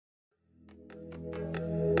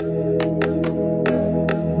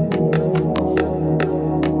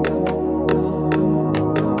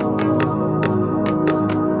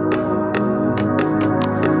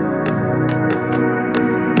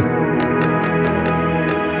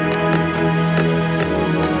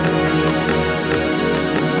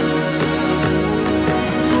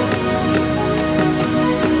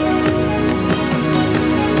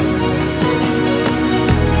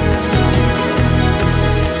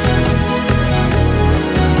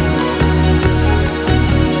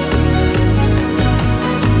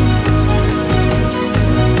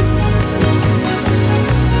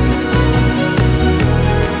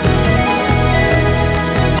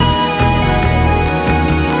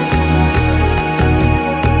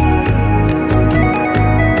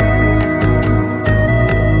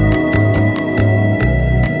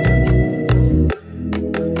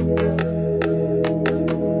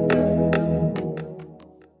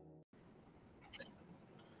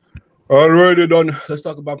All right, then let's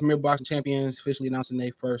talk about Premier Boxing Champions officially announcing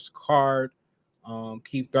their first card.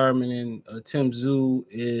 Keith Thurman and Tszyu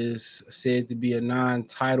is said to be a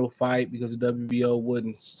non-title fight because the WBO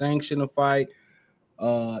wouldn't sanction the fight.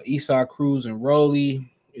 Cruz and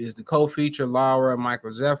Rolly is the co-feature. Laura and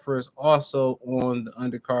Michael Zephyr is also on the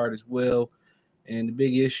undercard as well. And the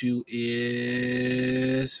big issue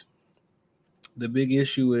is,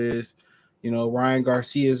 Ryan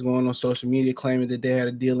Garcia is going on social media claiming that they had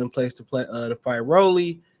a deal in place to fight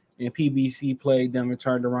Rolly, and PBC played them and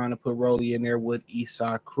turned around and put Rolly in there with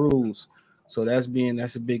Cruz. So that's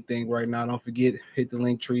a big thing right now. Don't forget, hit the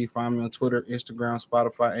link tree. Find me on Twitter, Instagram,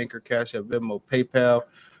 Spotify, Anchor, Cash App, Venmo, PayPal.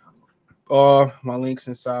 All my links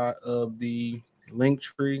inside of the link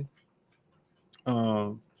tree.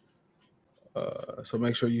 So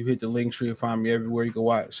make sure you hit the link tree and find me everywhere. You can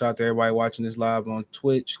watch. Shout out to everybody watching this live on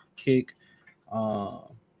Twitch, Kick, and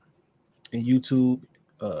YouTube.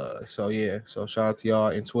 So shout out to y'all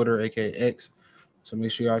in Twitter, aka X. So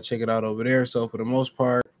make sure y'all check it out over there. So for the most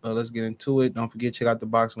part, let's get into it. Don't forget, check out the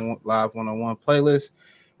Boxing Live 101 playlist.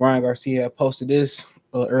 Ryan Garcia posted this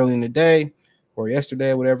early in the day or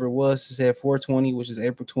yesterday, whatever it was. It said 420, which is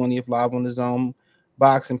April 20th, live on the Zone.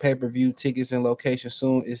 Boxing pay-per-view tickets and location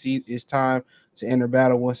soon. It's time to enter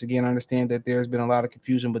battle once again. I understand that there's been a lot of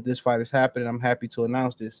confusion, but this fight is happening. I'm happy to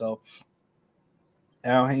announce this. So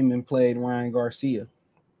Al Heyman played Ryan Garcia.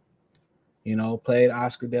 Played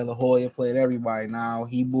Oscar De La Hoya, played everybody. Now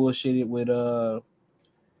he bullshitted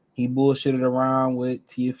around with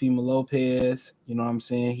Teofimo Lopez. You know what I'm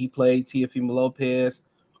saying? He played Teofimo Lopez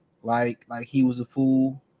like he was a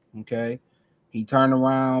fool. Okay. He turned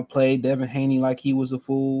around, played Devin Haney like he was a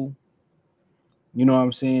fool. You know what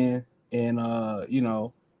I'm saying? And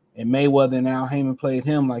and Mayweather and Al Heyman played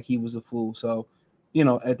him like he was a fool. So,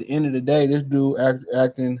 at the end of the day, this dude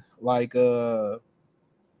acting like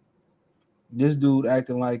this dude is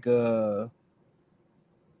acting like hold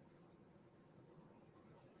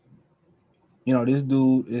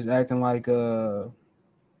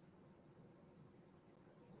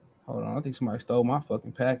on, I think somebody stole my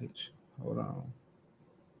fucking package. Hold on.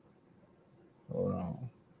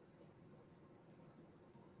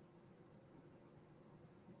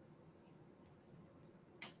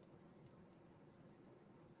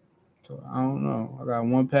 So I don't know. I got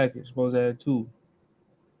one package. Supposed to have two.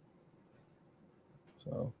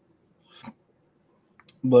 So,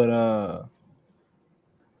 but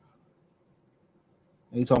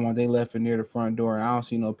they talking about they left it near the front door, and I don't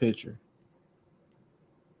see no picture.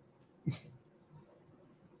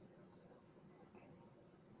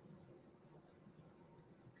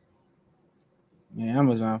 Man,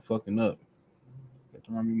 Amazon fucking up. Got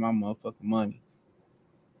to run me my motherfucking money.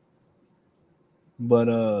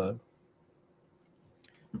 But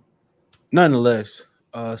nonetheless,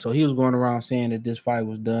 so he was going around saying that this fight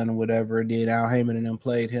was done and whatever it did. Al Heyman and them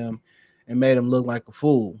played him and made him look like a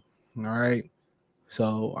fool. All right.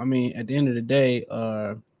 So I mean, at the end of the day,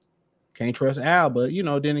 can't trust Al, but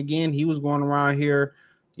then again, he was going around here,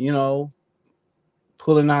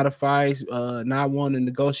 pulling out of fights, not wanting to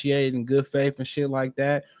negotiate in good faith and shit like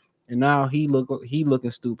that. And now he looking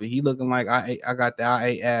stupid. He looking like I got the I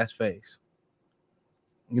ate ass face.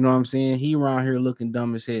 You know what I'm saying? He around here looking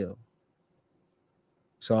dumb as hell.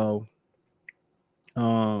 So,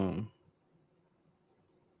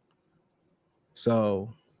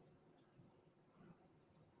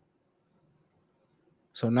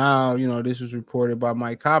 So now, this was reported by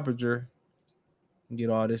Mike Coppinger. Get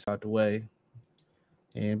all this out the way.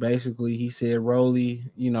 And basically, he said Rolly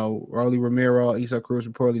Romero, Cruz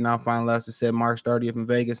reportedly now finalized to set March 30th in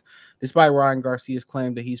Vegas. Despite Ryan Garcia's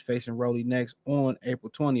claim that he's facing Rolly next on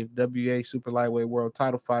April 20th, WBA Super Lightweight World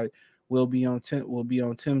Title fight will be on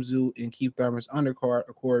Tszyu and Keith Thurman's undercard,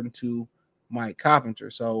 according to Mike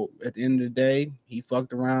Coppinger. So at the end of the day, he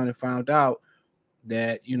fucked around and found out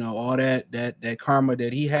that all that karma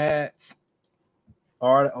that he had,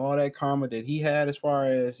 all that karma that he had, as far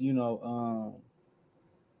as you know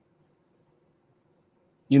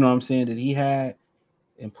what I'm saying, that he had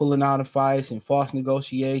in pulling out of fights and false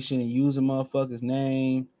negotiation and using motherfuckers'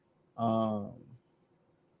 name, and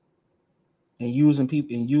using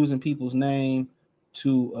people's name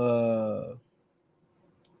to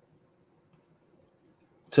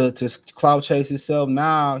clout chase himself.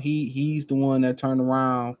 Now he's the one that turned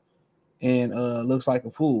around and looks like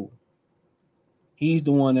a fool. He's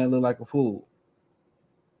the one that looked like a fool.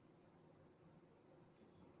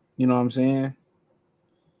 You know what I'm saying?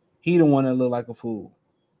 He the one that looked like a fool.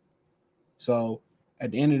 So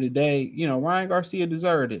at the end of the day, Ryan Garcia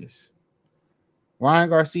deserved this. Ryan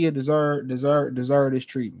Garcia deserved this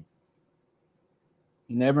treatment.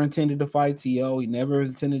 He never intended to fight Tszyu. He never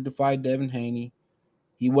intended to fight Devin Haney.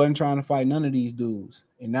 He wasn't trying to fight none of these dudes.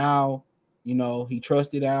 And now, you know, he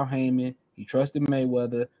trusted Al Heyman. He trusted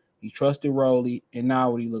Mayweather. He trusted Rolly. And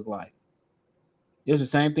now what he look like? It was the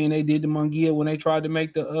same thing they did to Munguia when they tried to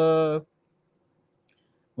make the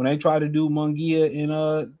when they tried to do Munguia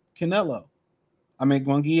and Canelo. I mean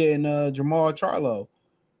Munguia and Jamal Charlo.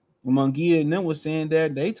 When Munguia and them was saying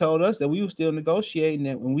that, they told us that we were still negotiating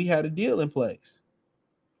it when we had a deal in place.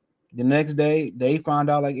 The next day, they found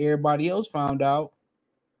out, like everybody else found out,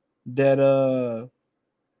 that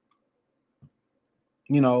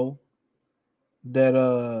you know,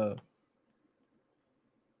 that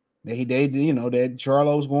they you know, that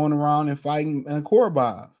Charlo's going around and fighting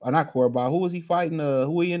Korobov. Not Korobov. Who was he fighting?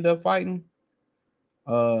 Who he ended up fighting?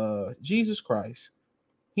 Jesus Christ.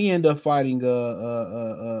 He ended up fighting he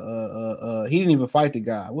didn't even fight the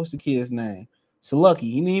guy. What's the kid's name? Saluki.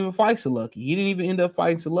 He didn't even fight Saluki. He didn't even end up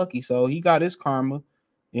fighting Saluki. So he got his karma.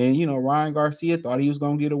 And you know, Ryan Garcia thought he was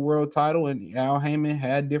gonna get a world title, and Al Heyman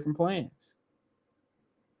had different plans.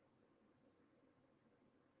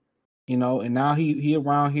 You know, and now he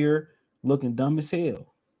around here looking dumb as hell.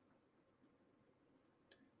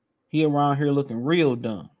 He around here looking real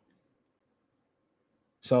dumb.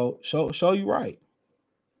 So show you right.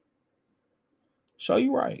 Show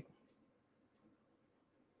you right.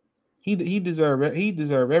 He deserve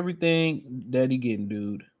everything that he getting,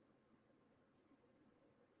 dude.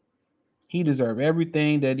 He deserve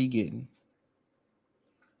everything that he getting.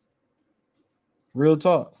 Real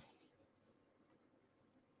talk.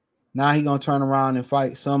 Now he gonna turn around and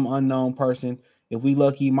fight some unknown person. If we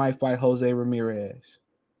lucky, he might fight Jose Ramirez.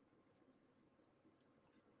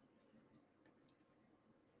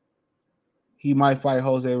 He might fight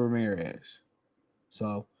Jose Ramirez.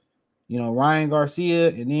 So, you know, Ryan Garcia,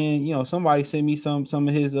 and then, you know, somebody sent me some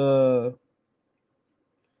of his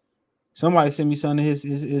somebody sent me some of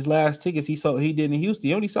his last tickets he did in Houston.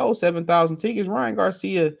 He only sold 7,000 tickets. Ryan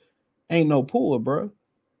Garcia ain't no puller, bro.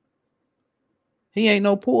 He ain't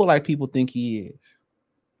no pull like people think he is.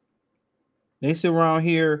 They sit around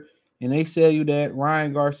here and they tell you that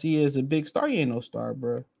Ryan Garcia is a big star. He ain't no star,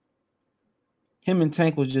 bro. Him and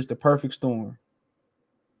Tank was just the perfect storm.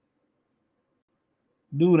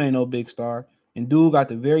 Dude ain't no big star. And dude got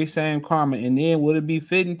the very same karma. And then would it be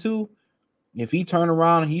fitting too if he turned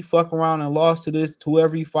around and he fuck around and lost to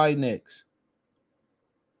whoever he fight next?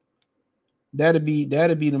 That'd be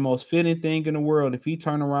the most fitting thing in the world if he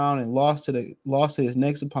turned around and lost to his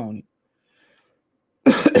next opponent.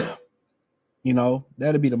 You know,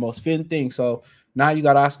 that'd be the most fitting thing. So now you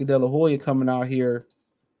got Oscar De La Hoya coming out here,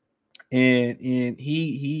 and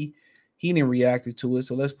he didn't react to it.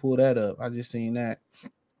 So let's pull that up. I just seen that.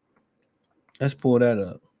 Let's pull that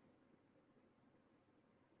up.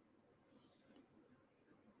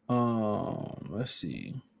 Let's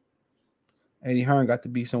see. Eddie Hearn got to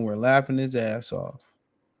be somewhere laughing his ass off.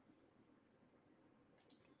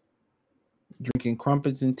 Drinking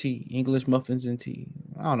crumpets and tea, English muffins and tea.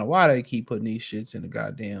 I don't know why they keep putting these shits in the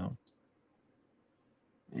goddamn.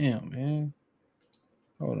 Damn, man.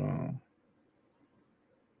 Hold on.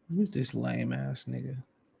 Who's this lame ass nigga?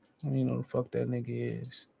 I don't even know the fuck that nigga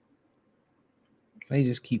is. They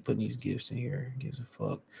just keep putting these gifts in here. Gives a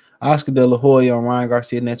fuck. Oscar De La Hoya on Ryan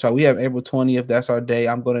Garcia. That's right. We have April 20th. That's our day.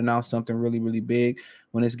 I'm going to announce something really, really big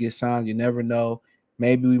when this gets signed. You never know.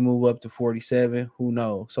 Maybe we move up to 47. Who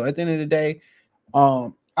knows? So at the end of the day,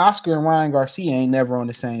 Oscar and Ryan Garcia ain't never on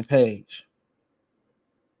the same page.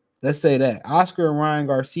 Let's say that. Oscar and Ryan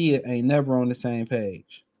Garcia ain't never on the same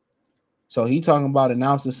page. So he talking about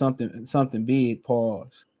announcing something big,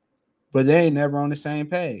 pause. But they ain't never on the same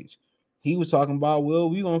page. He was talking about,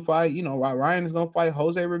 well, we gonna fight, you know, Ryan is gonna fight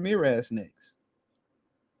Jose Ramirez next.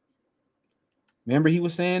 Remember he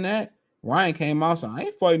was saying that? Ryan came out saying, I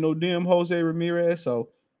ain't fighting no damn Jose Ramirez. So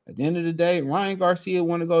at the end of the day, Ryan Garcia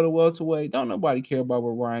want to go to welterweight. Don't nobody care about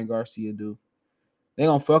what Ryan Garcia do. They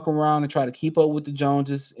gonna fuck around and try to keep up with the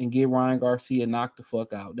Joneses and get Ryan Garcia knocked the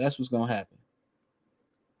fuck out. That's what's gonna happen.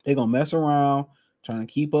 They gonna mess around, trying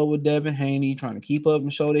to keep up with Devin Haney, trying to keep up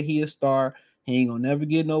and show that he a star. He ain't gonna never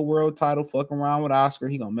get no world title fucking around with Oscar.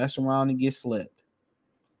 He gonna mess around and get slept.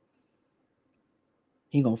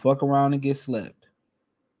 He gonna fuck around and get slept.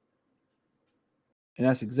 And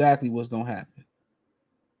that's exactly what's gonna happen.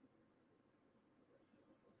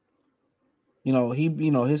 You know,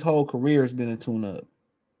 his whole career has been a tune-up.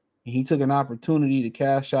 He took an opportunity to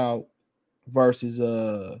cash out versus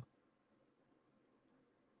versus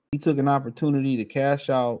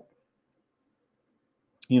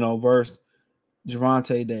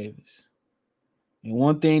Gervonta Davis. And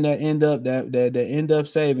one thing that end up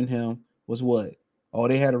saving him was what? Oh,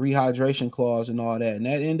 they had a rehydration clause and all that, and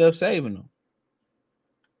that ended up saving them.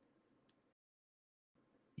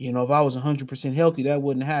 You know, if I was 100% healthy, that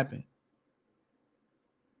wouldn't happen.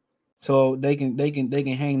 So they can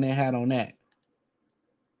hang their hat on that.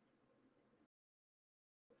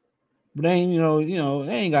 But they ain't,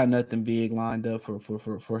 they ain't got nothing big lined up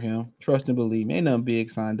for him. Trust and believe me, ain't nothing big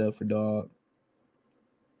signed up for dog.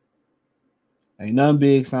 Ain't nothing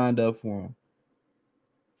big signed up for him.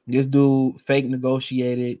 This dude fake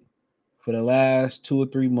negotiated for the last 2 or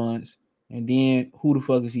 3 months, and then who the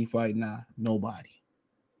fuck is he fighting now? Nobody.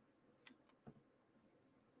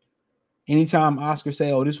 Anytime Oscar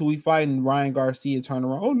say, "Oh, this is who we fighting," Ryan Garcia turn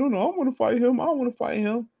around, "Oh no, I want to fight him. I want to fight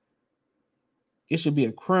him." It should be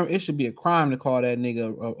a crime. It should be a crime to call that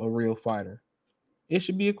nigga a real fighter. It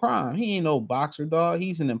should be a crime. He ain't no boxer, dog.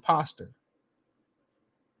 He's an imposter.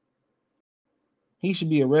 He should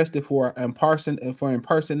be arrested for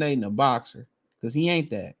impersonating a boxer, because he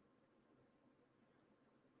ain't that.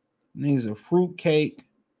 Nigga's a fruitcake,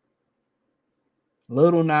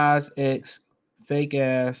 Little Nas X, fake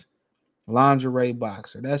ass lingerie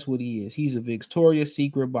boxer. That's what he is. He's a Victoria's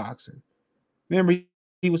Secret boxer. Remember,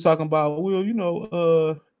 he was talking about, well,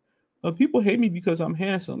 people hate me because I'm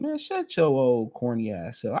handsome. Man, shut your old corny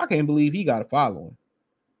ass up. I can't believe he got a following.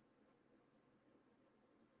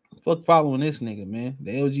 Fuck following this nigga, man.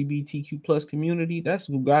 The LGBTQ plus community, that's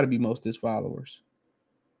who got to be most of his followers.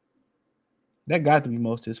 That got to be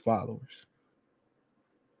most of his followers.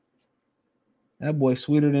 That boy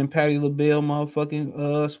sweeter than Patti LaBelle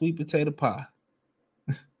motherfucking sweet potato pie.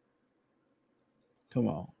 Come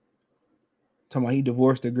on. Talking about he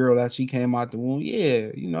divorced a girl after she came out the womb.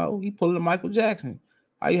 Yeah, he pulling a Michael Jackson.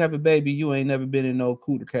 How you have a baby? You ain't never been in no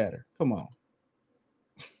cooter catter. Come on.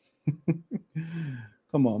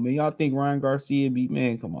 Come on, man. Y'all think Ryan Garcia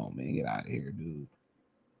man? Come on, man. Get out of here, dude.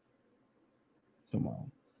 Come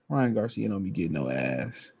on. Ryan Garcia don't be getting no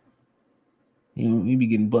ass. He be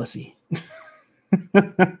getting bussy.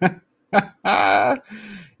 Yeah,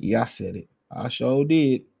 I said it. I sure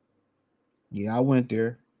did. Yeah, I went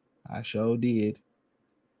there. I sure did.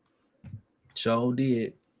 Sure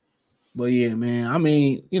did. But yeah, man. I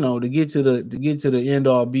mean, to get to the end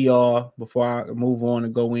all be all before I move on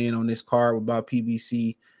and go in on this card about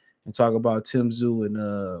PBC and talk about Tszyu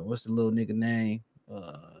and what's the little nigga name?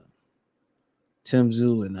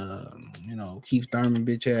 Tszyu and Keith Thurman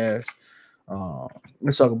bitch ass.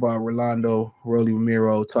 Let's talk about Rolando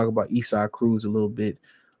Romero. Talk about Eastside Cruz a little bit.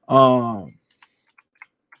 As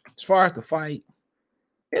far as the fight,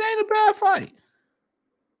 it ain't a bad fight.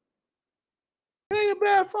 It ain't a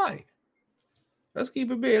bad fight. Let's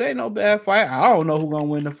keep it big. It ain't no bad fight. I don't know who's gonna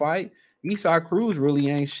win the fight. Eastside Cruz really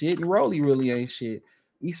ain't shit, and Rolly really ain't shit.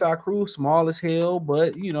 Eastside Cruz small as hell,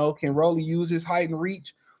 but can Rolly use his height and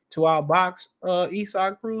reach to outbox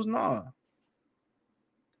Eastside Cruz? Nah.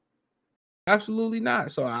 Absolutely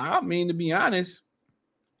not. So I mean, to be honest,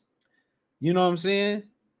 you know what I'm saying?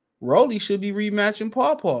 Rolly should be rematching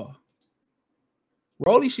Paw.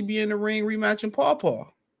 Rolly should be in the ring rematching Paw.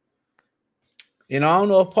 And I don't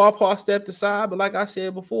know if Paw stepped aside, but like I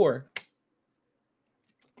said before,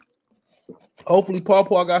 hopefully Paw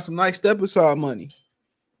got some nice step aside money.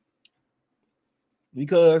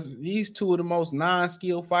 Because these two of the most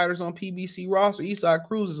non-skilled fighters on PBC roster. Eastside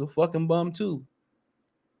Cruz is a fucking bum too.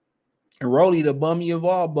 And Rolly the bummy of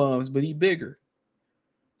all bums, but he bigger.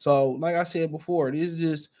 So, like I said before, this is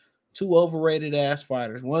just two overrated ass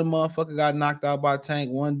fighters. One motherfucker got knocked out by Tank.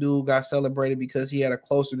 One dude got celebrated because he had a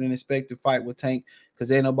closer than expected fight with Tank because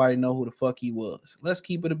ain't nobody know who the fuck he was. Let's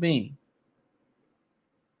keep it a bean.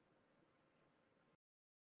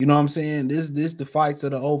 You know what I'm saying? This the fights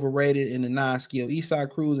of the overrated and the non-skilled.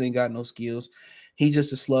 Eastside Cruz ain't got no skills. He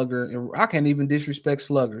just a slugger. And I can't even disrespect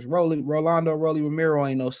sluggers. Rolando Romero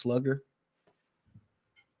ain't no slugger.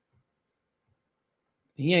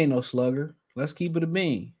 He ain't no slugger. Let's keep it a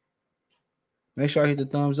bean. Make sure I hit the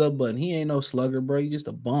thumbs up button. He ain't no slugger, bro. He just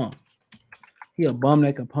a bum. He a bum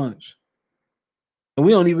that can punch. And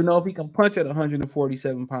we don't even know if he can punch at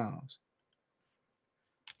 147 pounds.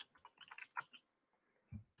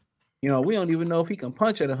 We don't even know if he can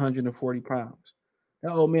punch at 140 pounds.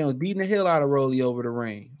 That old man was beating the hell out of Rolly over the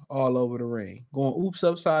ring, all over the ring, going oops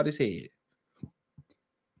upside his head.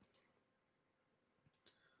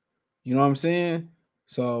 You know what I'm saying?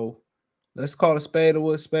 So let's call a spade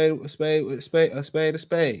a spade.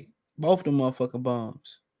 Both of them motherfucking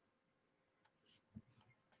bums.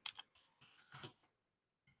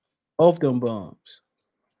 Both them bums.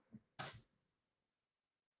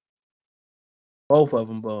 Both of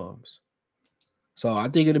them bums. So I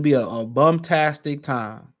think it'll be a bum-tastic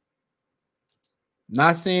time.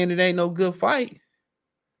 Not saying it ain't no good fight.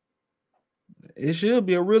 It should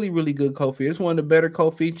be a really, really good co-feature. It's one of the better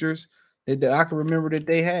co-features that I can remember that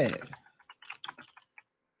they had.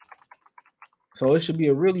 So it should be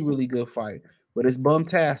a really, really good fight. But it's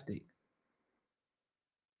bumtastic.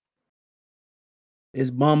 It's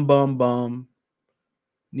bum.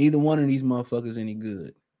 Neither one of these motherfuckers any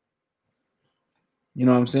good. You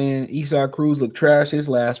know what I'm saying? Eastside Cruz looked trash his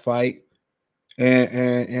last fight.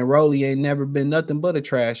 And Rolly ain't never been nothing but a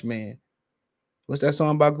trash man. What's that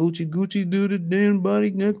song about Gucci? Gucci do the damn body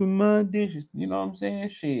neck with my dishes. You know what I'm saying?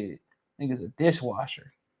 Shit. Nigga's a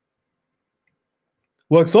dishwasher.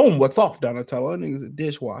 What's on? What's off, Donatello? That nigga's a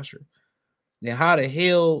dishwasher. Then how the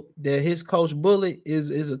hell that his coach Bullet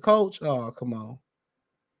is a coach? Oh, come on.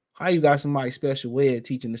 How you got somebody special ed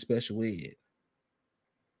teaching the special ed?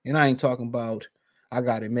 And I ain't talking about I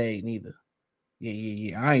got it made neither.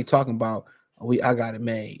 Yeah. I ain't talking about I got it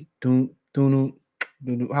made. How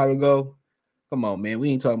it go? Come on, man.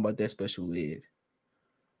 We ain't talking about that special ed.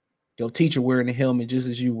 Your teacher wearing a helmet just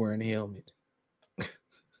as you wearing a helmet.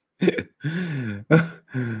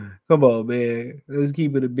 Come on, man. Let's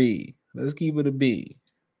keep it a B.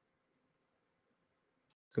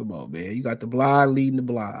 Come on, man. You got the blind leading the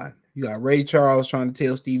blind. You got Ray Charles trying to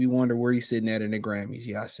tell Stevie Wonder where he's sitting at in the Grammys.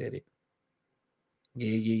 Yeah, I said it.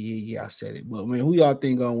 Yeah, I said it. But, man, who y'all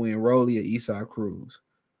think gonna win, Rolly or Eastside Cruz?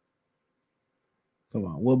 Come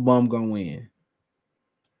on, what bum gonna win?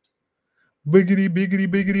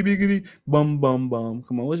 Biggity, bum.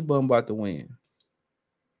 Come on, which bum about to win?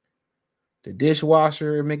 The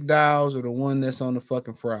dishwasher at McDowell's or the one that's on the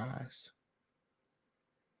fucking fries?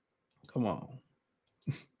 Come on.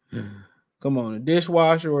 Come on, the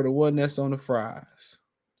dishwasher or the one that's on the fries?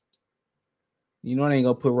 You know, I ain't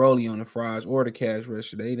gonna put Rolly on the fries or the cash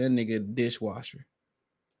register. That nigga a dishwasher.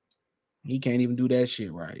 He can't even do that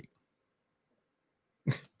shit right.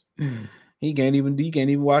 He can't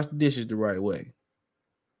even wash the dishes the right way.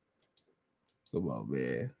 Come on,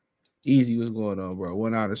 man. Easy, what's going on, bro?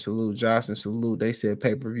 1 hour salute. Johnson salute. They said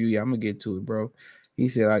pay-per-view. Yeah, I'm gonna get to it, bro. He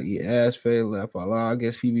said I eat ass fade left. I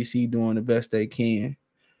guess PBC doing the best they can.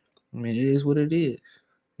 I mean, it is what it is.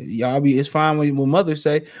 Y'all it's fine when mothers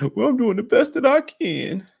say, well, I'm doing the best that I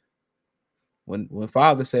can. When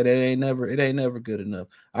father said it ain't never good enough.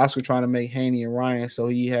 Oscar trying to make Haney and Ryan so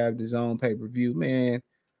he have his own pay-per-view. Man,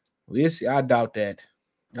 I doubt that.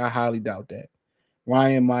 I highly doubt that.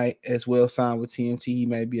 Ryan might as well sign with TMT. He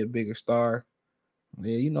may be a bigger star.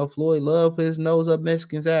 Yeah, you know, Floyd love put his nose up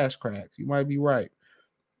Mexicans' ass cracks. You might be right.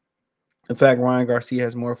 In fact, Ryan Garcia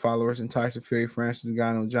has more followers than Tyson Fury, Francis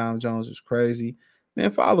Ngannou, John Jones is crazy.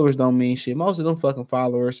 Man, followers don't mean shit. Most of them fucking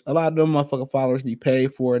followers, a lot of them motherfucking followers be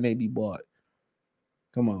paid for and they be bought.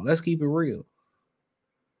 Come on, let's keep it real.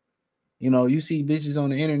 You know, you see bitches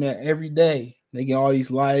on the internet every day. They get all these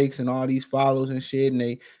likes and all these follows and shit,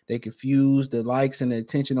 and they confuse the likes and the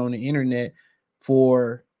attention on the internet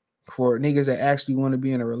for niggas that actually want to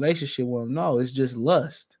be in a relationship with them. No, it's just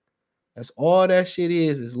lust. That's all that shit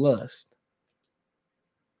is lust.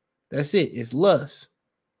 That's it. It's lust.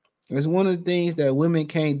 It's one of the things that women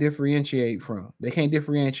can't differentiate from. They can't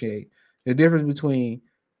differentiate the difference between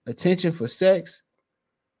attention for sex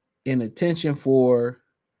and attention for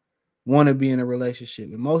want to be in a relationship.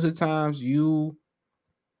 And most of the times you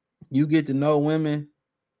get to know women,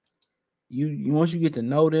 you once you get to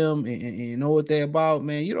know them and know what they're about,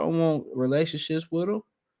 man, you don't want relationships with them.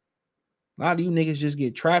 A lot of you niggas just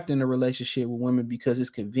get trapped in a relationship with women because it's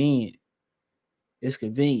convenient. It's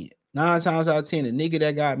convenient. 9 times out of 10, a nigga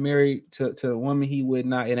that got married to a woman he would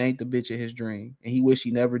not, it ain't the bitch of his dream. And he wish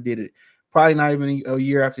he never did it. Probably not even a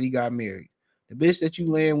year after he got married. The bitch that you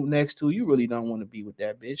land next to, you really don't want to be with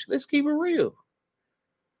that bitch. Let's keep it real.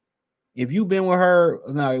 If you've been with her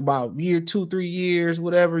about a year, 2-3 years,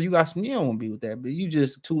 whatever, you don't want to be with that bitch. You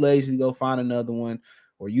just too lazy to go find another one,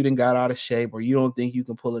 or you done got out of shape, or you don't think you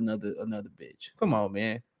can pull another bitch. Come on,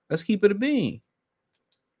 man. Let's keep it a bean.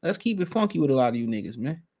 Let's keep it funky with a lot of you niggas,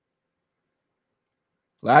 man.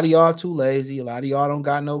 A lot of y'all too lazy. A lot of y'all don't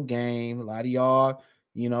got no game. A lot of y'all,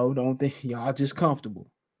 don't think y'all just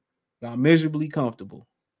comfortable. Y'all miserably comfortable.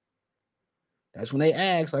 That's when they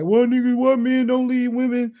ask, like, what men don't leave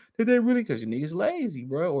women? Did they really? Because your niggas lazy,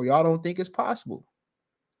 bro. Or y'all don't think it's possible.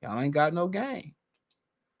 Y'all ain't got no game.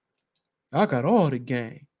 I got all the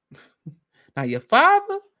game. Now your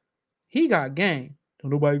father, he got game.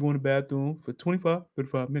 Don't nobody go in the bathroom for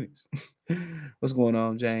 35 minutes. What's going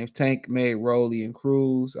on, James? Tank made Rolly and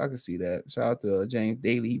Cruz. I can see that. Shout out to James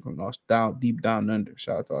Daly from deep down under.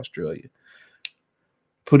 Shout out to Australia.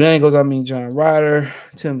 Pudangos, John Ryder.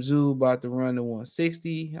 Tim Tszyu about to run to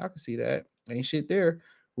 160. I can see that. Ain't shit there.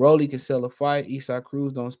 Rolly can sell a fight. Eastside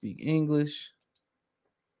Cruz don't speak English.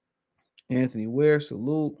 Anthony Ware,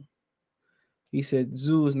 salute. He said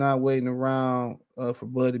Tszyu is not waiting around for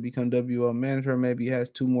Bud to become WO manager. Maybe he has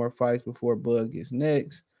 2 more fights before Bud gets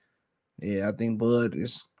next. Yeah, I think Bud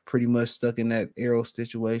is pretty much stuck in that Arrow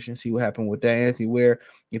situation. See what happened with that. Anthony Ware,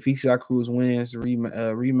 if he saw Cruz wins the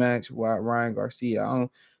rematch with Ryan Garcia, I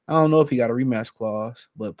don't know if he got a rematch clause,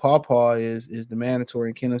 but Paw is the mandatory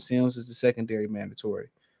and Kenneth Sims is the secondary mandatory.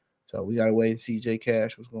 So we gotta wait and see J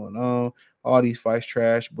Cash what's going on. All these fights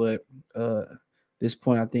trash, but this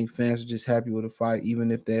point, I think fans are just happy with the fight,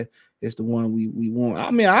 even if that is the one we want.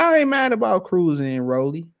 I mean, I ain't mad about Cruz and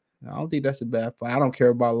Rolly. I don't think that's a bad fight. I don't care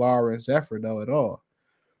about Lara and Zephyr though at all.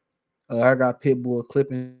 I got Pitbull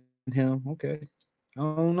clipping him. Okay, I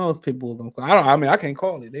don't know if Pitbull gonna. I mean, I can't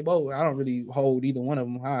call it. They both. I don't really hold either one of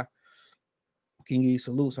them high. Can give you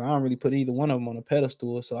salute, so I don't really put either one of them on a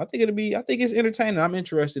pedestal. So I think it'll be. I think it's entertaining. I'm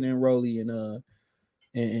interested in Rolly and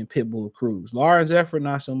Pitbull Cruz. Lara and Zephyr,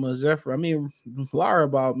 not so much Zephyr. I mean,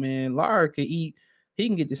 Lara can eat. He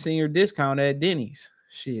can get the senior discount at Denny's.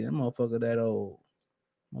 Shit, that motherfucker that old.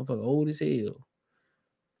 Motherfucker old as hell.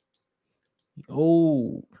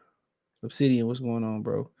 Old. Obsidian, what's going on,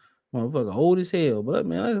 bro? Motherfucker old as hell. But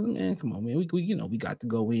man, come on, man. We got to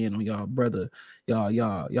go in on y'all brother.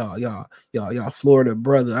 Y'all Florida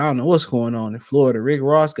brother. I don't know what's going on in Florida. Rick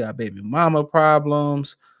Ross got baby mama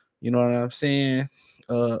problems. You know what I'm saying?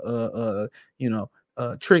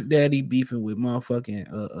 Trick Daddy beefing with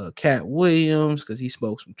motherfucking Cat Williams because he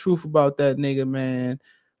spoke some truth about that nigga, man.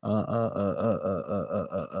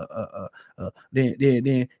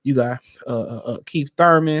 Then you got Keith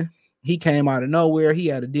Thurman. He came out of nowhere. He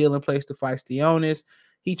had a deal in place to fight Styontis.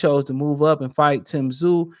 He chose to move up and fight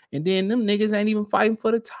Tszyu, and then them niggas ain't even fighting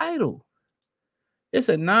for the title. It's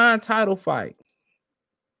a non-title fight.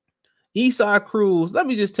 Esau Cruz, let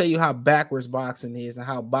me just tell you how backwards boxing is and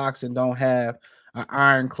how boxing don't have an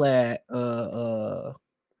ironclad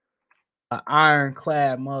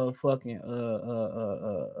motherfucking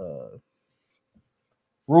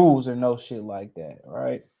rules or no shit like that,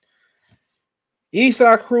 right?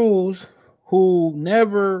 Esau Cruz, who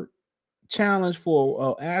never challenged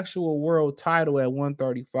for an actual world title at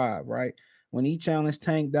 135, right? When he challenged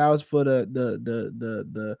Tank, that was for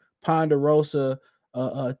the Ponderosa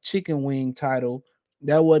chicken wing title.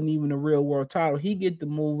 That wasn't even a real world title. He get to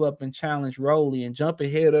move up and challenge Rolly and jump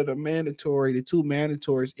ahead of the two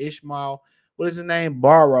mandatories, Ishmael, what is his name?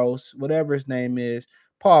 Barros, whatever his name is,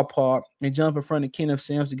 Paw, and jump in front of Kenneth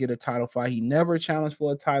Sims to get a title fight. He never challenged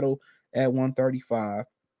for a title at 135.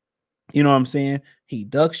 You know what I'm saying? He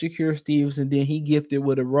ducked Shakur Stevens, and then he gifted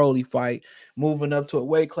with a Rolly fight, moving up to a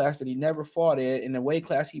weight class that he never fought at. In the weight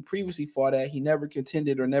class he previously fought at, he never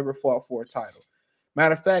contended or never fought for a title.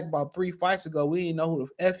 Matter of fact, about 3 fights ago, we didn't know who the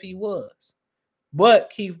F he was. But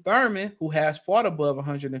Keith Thurman, who has fought above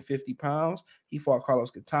 150 pounds, he fought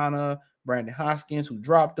Carlos Katana, Brandon Hoskins, who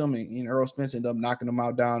dropped him, and Earl Spence ended up knocking him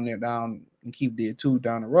out down, and Keith did too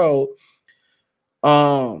down the road.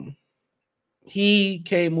 He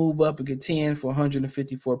can't move up and contend for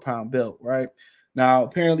 154-pound belt, right? Now,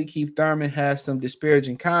 apparently Keith Thurman has some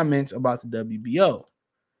disparaging comments about the WBO.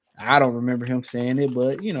 I don't remember him saying it,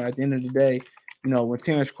 but, at the end of the day, when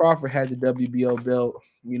Terrence Crawford had the WBO belt,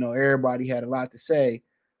 everybody had a lot to say.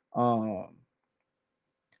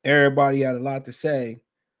 Everybody had a lot to say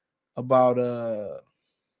about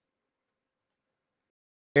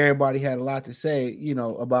everybody had a lot to say,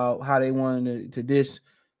 about how they wanted to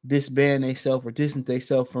disband themselves or distance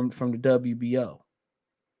themselves from the WBO.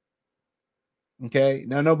 Okay,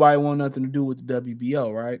 now nobody want nothing to do with the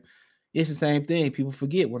WBO, right? It's the same thing. People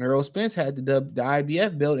forget when Earl Spence had the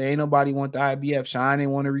IBF belt, ain't nobody want the IBF. Shine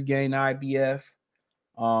didn't want to regain the IBF.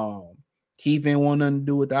 Keith ain't want nothing to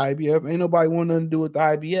do with the IBF. Ain't nobody want nothing to do with the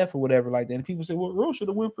IBF or whatever like that. And people say, well, Earl should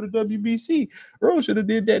have went for the WBC. Earl should have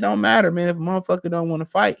did that. Don't matter, man. If a motherfucker don't want to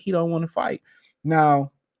fight, he don't want to fight.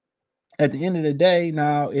 Now, at the end of the day,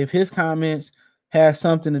 if his comments has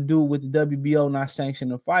something to do with the WBO not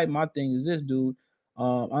sanctioning the fight, my thing is this, dude.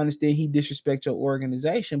 I understand he disrespect your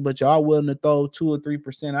organization, but y'all willing to throw 2 or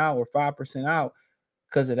 3% out or 5% out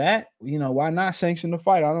because of that? Why not sanction the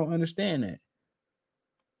fight? I don't understand that.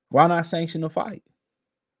 Why not sanction the fight?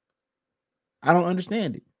 I don't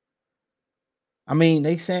understand it. I mean,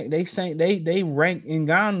 they rank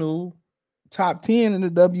Ngannou top 10 in the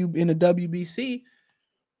WBC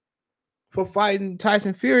for fighting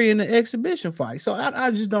Tyson Fury in the exhibition fight. So I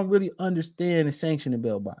just don't really understand the sanctioning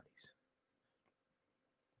belt bodies.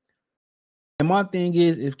 And my thing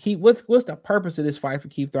is, what's the purpose of this fight for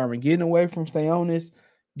Keith Thurman? Getting away from Styontis,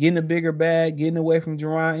 getting a bigger bag, getting away from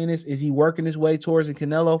Jerron Ennis? Is he working his way towards a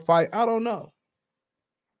Canelo fight? I don't know.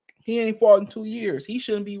 He ain't fought in 2 years. He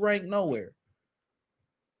shouldn't be ranked nowhere.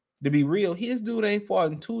 To be real, his dude ain't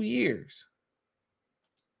fought in 2 years.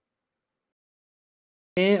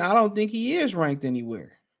 And I don't think he is ranked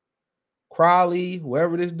anywhere. Crowley,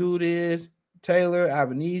 whoever this dude is, Taylor,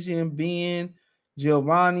 Avanesian, Ben,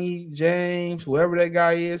 Giovanni, James, whoever that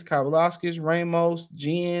guy is, Kavalaskis, Ramos,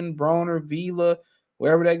 Jen, Broner, Vila,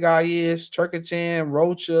 whoever that guy is, Turkachan,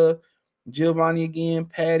 Rocha, Giovanni again,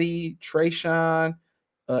 Patty, Trayshawn,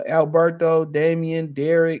 Alberto, Damian,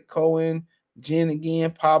 Derek, Cohen, Jen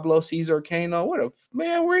again, Pablo, Cesar Cano. What a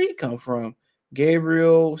man, where he come from?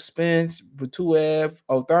 Gabriel, Spence, Batuev.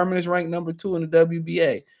 Oh, Thurman is ranked number 2 in the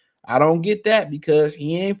WBA. I don't get that because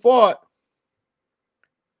he ain't fought.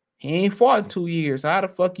 He ain't fought in 2 years. How the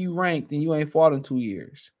fuck you ranked and you ain't fought in 2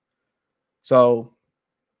 years? So,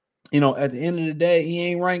 at the end of the day, he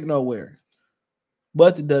ain't ranked nowhere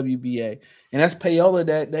but the WBA. And that's Payola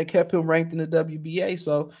that kept him ranked in the WBA.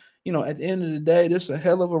 So, at the end of the day, this is a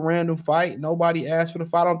hell of a random fight. Nobody asked for the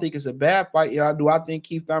fight. I don't think it's a bad fight. Do I think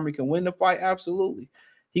Keith Thurman can win the fight? Absolutely.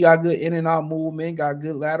 He got good in and out movement, got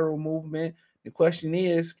good lateral movement. The question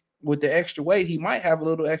is, with the extra weight, he might have a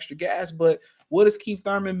little extra gas, but what has Keith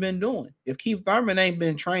Thurman been doing? If Keith Thurman ain't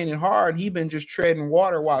been training hard, he been just treading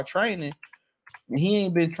water while training, and he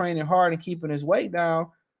ain't been training hard and keeping his weight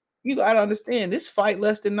down, you got to understand this fight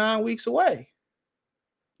less than 9 weeks away.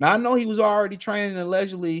 Now, I know he was already training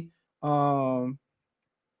allegedly. I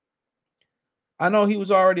know he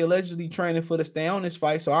was already allegedly training for the stay on this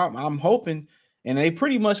fight, so I'm hoping, and they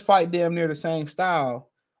pretty much fight damn near the same style.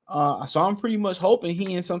 So I'm pretty much hoping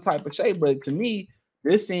he in some type of shape. But to me,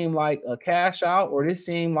 this seemed like a cash out, or this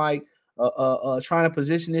seemed like trying to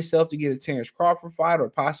position itself to get a Terrence Crawford fight, or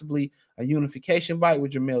possibly a unification fight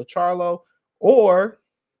with Jermell Charlo, or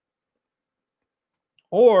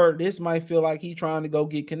this might feel like he trying to go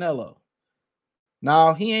get Canelo.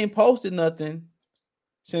 Now, he ain't posted nothing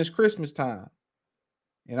since Christmas time.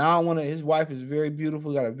 And I don't want to, his wife is very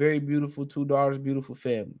beautiful, got a very beautiful 2 daughters, beautiful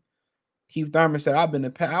family. Keith Thurman said, I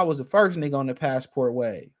was the first nigga on the passport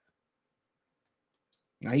wave.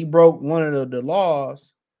 Now, he broke one of the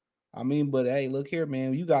laws. But hey, look here,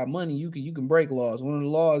 man. You got money, you can break laws. One of the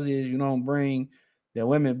laws is you don't bring the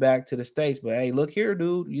women back to the States. But hey, look here,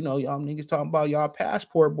 dude. Y'all niggas talking about y'all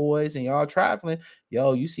passport boys and y'all traveling.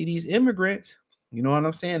 Yo, you see these immigrants, you know what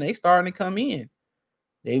I'm saying? They starting to come in.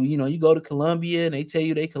 They, you go to Colombia and they tell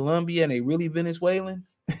you they Colombia and they really Venezuelan.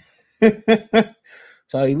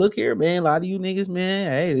 So hey, look here, man. A lot of you niggas,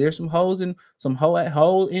 man. Hey, there's some hoes and some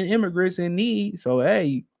hoe in immigrants in need. So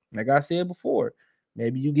hey, like I said before,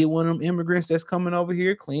 maybe you get one of them immigrants that's coming over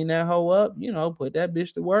here, clean that hoe up, put that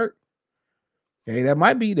bitch to work. Hey, that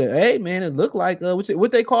might be hey man, it looked like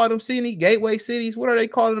what they call them gateway cities. What are they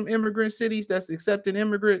calling them immigrant cities that's accepting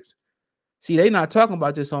immigrants? See, they not talking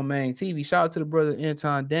about this on main TV. Shout out to the brother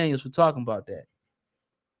Anton Daniels for talking about that.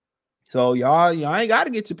 So y'all ain't got to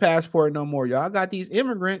get your passport no more. Y'all got these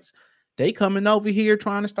immigrants. They coming over here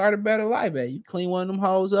trying to start a better life. Hey, you clean one of them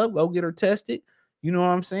hoes up, go get her tested. You know what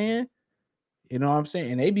I'm saying?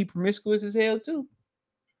 And they be promiscuous as hell too.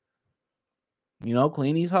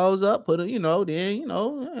 Clean these hoes up, put her, then,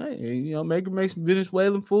 make some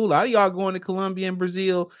Venezuelan food. A lot of y'all going to Colombia and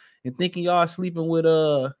Brazil and thinking y'all sleeping with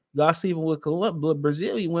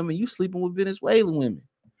Brazilian women. You sleeping with Venezuelan women.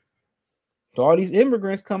 So all these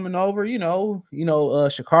immigrants coming over,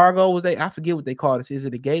 Chicago I forget what they call this. Is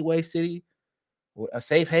it a gateway city, or a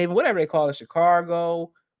safe haven, whatever they call it?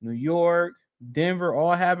 Chicago, New York, Denver,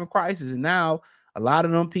 all having crisis, and now a lot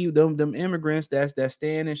of them people, them immigrants that's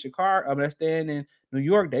staying in Chicago, that's staying in New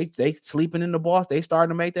York, they sleeping in the Boston. They starting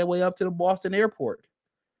to make their way up to the Boston airport.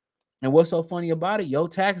 And what's so funny about it? Your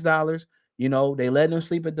tax dollars, they letting them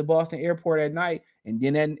sleep at the Boston airport at night, and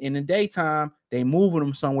then in the daytime, they moving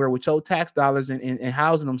them somewhere with your tax dollars and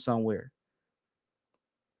housing them somewhere.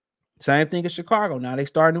 Same thing in Chicago. Now they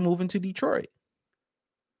starting to move into Detroit.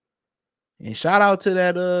 And shout out to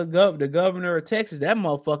that the governor of Texas. That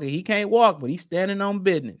motherfucker, he can't walk, but he's standing on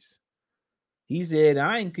business. He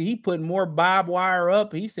said, he putting more barbed wire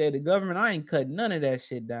up. He said, the government, I ain't cutting none of that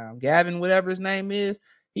shit down. Gavin, whatever his name is,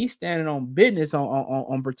 he's standing on business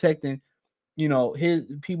on protecting, his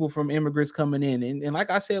people from immigrants coming in. And like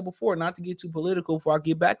I said before, not to get too political before I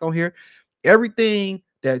get back on here, everything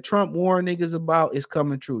that Trump warned niggas about is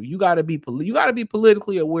coming true. You gotta be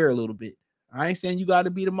politically aware a little bit. I ain't saying you got to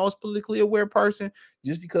be the most politically aware person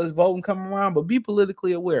just because voting come around, but be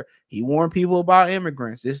politically aware. He warned people about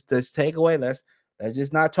immigrants. This takeaway. Let's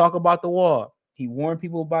just not talk about the wall. He warned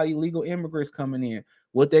people about illegal immigrants coming in.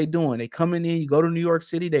 What they doing? They coming in. You go to New York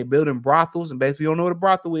City. They building brothels, and basically, you don't know what a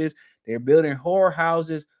brothel is. They're building whore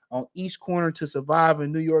houses on each corner to survive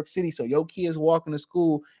in New York City. So your kids walking to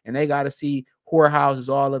school and they got to see whorehouses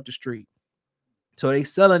all up the street. So they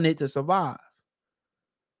selling it to survive.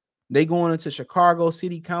 They going into Chicago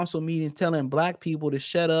city council meetings telling black people to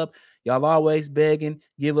shut up. Y'all always begging,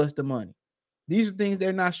 give us the money. These are things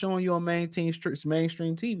they're not showing you on mainstream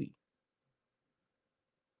TV.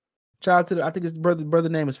 Shout out to I think his brother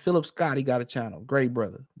name is Philip Scott. He got a channel. Great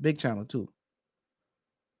brother. Big channel too.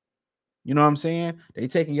 You know what I'm saying? They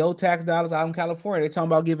taking your tax dollars out in California. They talking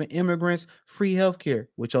about giving immigrants free health care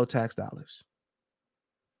with your tax dollars.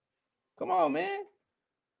 Come on, man.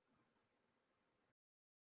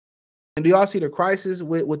 And do y'all see the crisis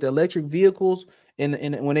with the electric vehicles and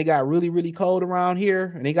when they got really, really cold around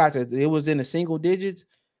here and it was in the single digits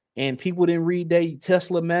and people didn't read their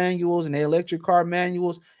Tesla manuals and their electric car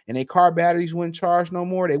manuals and their car batteries wouldn't charge no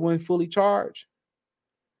more. They wouldn't fully charge.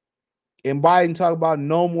 And Biden talked about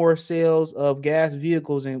no more sales of gas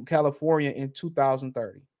vehicles in California in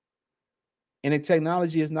 2030. And the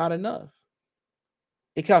technology is not enough.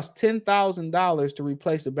 It costs $10,000 to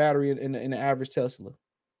replace a battery in the average Tesla.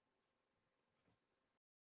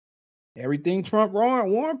 Everything Trump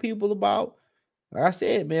warned people about. Like I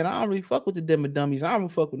said, man, I don't really fuck with the dummies. I don't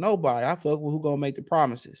fuck with nobody. I fuck with who gonna make the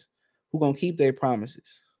promises, who gonna keep their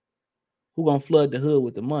promises, who gonna flood the hood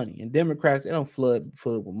with the money. And Democrats, they don't flood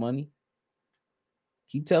with money.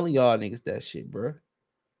 Keep telling y'all niggas that shit, bro.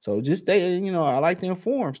 So just stay, I like to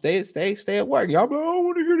inform. Stay at work. Y'all, bro, I don't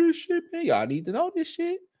want to hear this shit, man. Y'all need to know this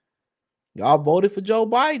shit. Y'all voted for Joe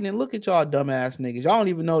Biden and look at y'all dumbass niggas. Y'all don't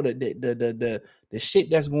even know the shit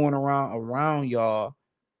that's going around y'all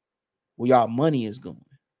where y'all money is going.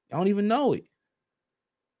 Y'all don't even know it.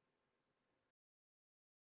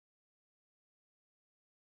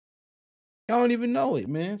 Y'all don't even know it,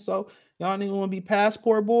 man. So y'all niggas want to be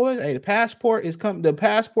passport boys. Hey, the passport is coming. The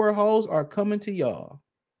passport hoes are coming to y'all.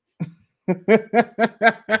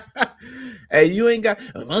 Hey, you ain't got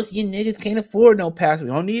most of you niggas can't afford no passport.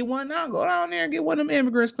 You don't need one now. Go down there and get one of them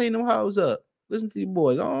immigrants, clean them hoes up. Listen to you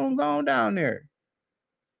boys. Go on down there.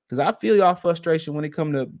 Because I feel y'all frustration when it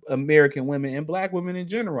comes to American women and black women in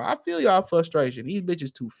general. I feel y'all frustration. These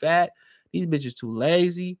bitches too fat. These bitches too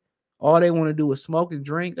lazy. All they want to do is smoke and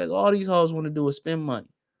drink. That's all these hoes want to do is spend money.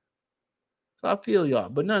 So I feel y'all.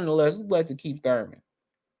 But nonetheless, it's glad to keep Thurman.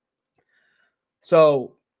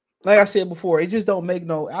 So, like I said before, it just don't make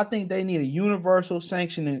no. I think they need a universal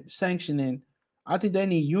sanctioning. I think they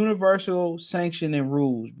need universal sanctioning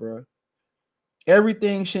rules, bro.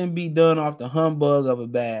 Everything shouldn't be done off the humbug of a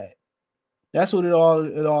bag. That's what it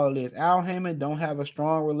all is. Al Heyman don't have a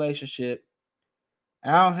strong relationship.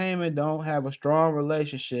 Al Heyman don't have a strong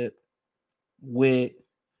relationship with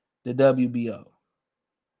the WBO.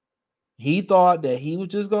 He thought that he was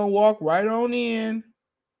just gonna walk right on in.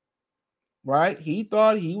 Right? He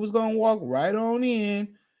thought he was gonna walk right on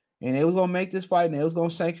in, and they was gonna make this fight, and they was gonna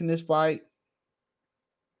sanction this fight.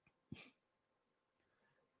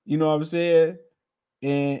 You know what I'm saying?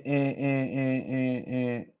 And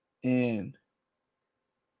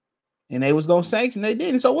they was gonna sanction. They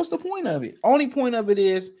didn't. So what's the point of it? Only point of it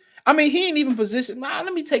is, I mean, he ain't even positioned.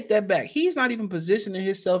 Let me take that back. He's not even positioning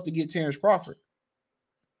himself to get Terrence Crawford.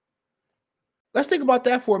 Let's think about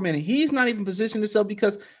that for a minute. He's not even positioning himself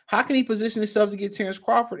because how can he position himself to get Terrence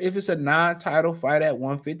Crawford if it's a non-title fight at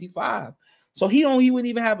 155? So he wouldn't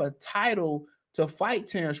even have a title to fight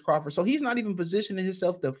Terrence Crawford. So he's not even positioning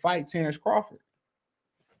himself to fight Terrence Crawford.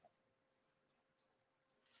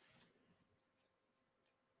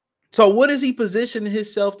 So what is he positioning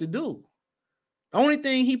himself to do? The only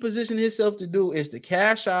thing he positioned himself to do is to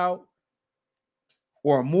cash out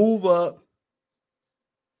or move up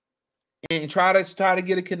and try to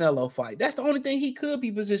get a Canelo fight. That's the only thing he could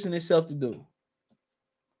be positioning himself to do.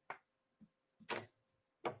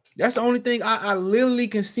 That's the only thing I literally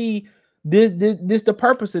can see this the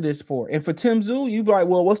purpose of this for. And for Tim Tszyu, you be like,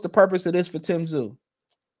 well, what's the purpose of this for Tim Tszyu?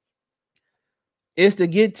 It's to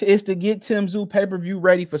get Tim Tszyu pay-per-view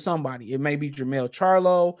ready for somebody. It may be Jermell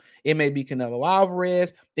Charlo, it may be Canelo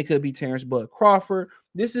Alvarez, it could be Terrence Bud Crawford.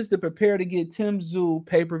 This is to prepare to get Tim Tszyu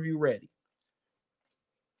pay-per-view ready.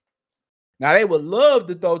 Now they would love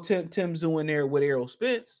to throw Tim Tszyu in there with Errol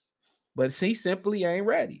Spence, but he simply ain't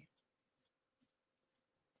ready.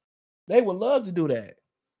 They would love to do that.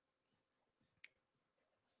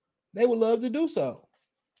 They would love to do so.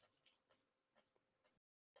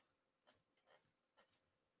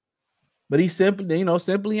 But he simply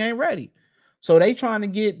ain't ready. So they trying to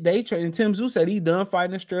get, and Tim Tszyu said he done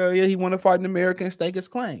fighting Australia. He want to fight in America and stake his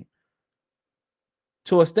claim.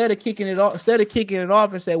 So instead of kicking it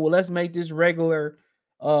off and say, well, let's make this regular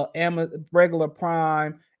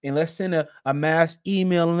prime and let's send a mass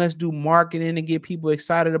email and let's do marketing and get people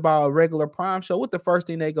excited about a regular Prime show, what the first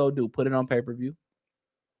thing they go do? Put it on pay-per-view.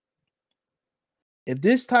 If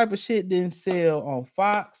this type of shit didn't sell on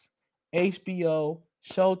Fox, HBO,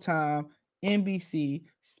 Showtime, NBC,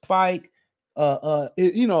 Spike,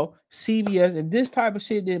 CBS, if this type of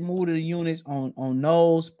shit didn't move to the units on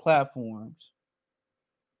those platforms,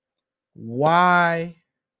 why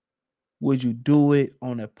would you do it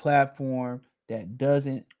on a platform that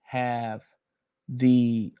doesn't have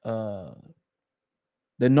the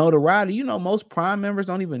notoriety? Most Prime members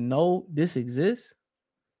don't even know this exists.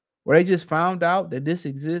 Or they just found out that this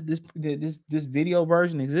exists, this video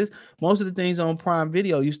version exists. Most of the things on Prime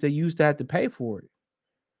Video used to have to pay for it.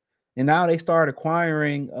 And now they start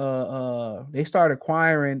acquiring better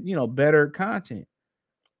content.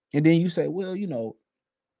 And then you say, well,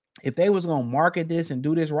 if they was gonna market this and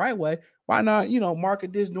do this right way, why not,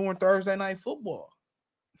 market this during Thursday Night Football?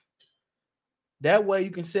 That way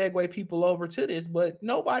you can segue people over to this, but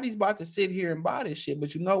nobody's about to sit here and buy this shit.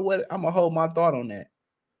 But you know what? I'm gonna hold my thought on that.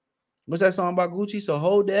 What's that song about Gucci? So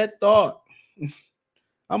hold that thought.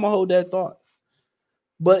 I'm gonna hold that thought.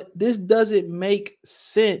 But this doesn't make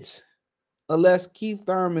sense unless Keith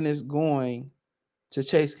Thurman is going to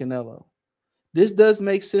chase Canelo. This does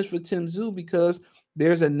make sense for Tszyu because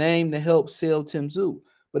there's a name to help sell Tszyu.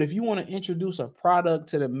 But if you want to introduce a product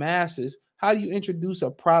to the masses, how do you introduce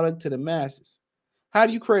a product to the masses? How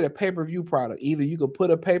do you create a pay-per-view product? Either you could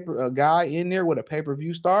put a guy in there with a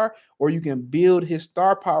pay-per-view star, or you can build his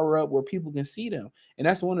star power up where people can see them. And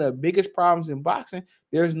that's one of the biggest problems in boxing.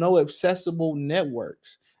 There's no accessible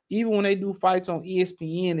networks. Even when they do fights on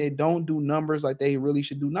ESPN, they don't do numbers like they really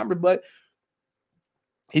should do numbers. But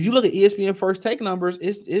if you look at ESPN First Take numbers,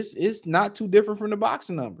 it's not too different from the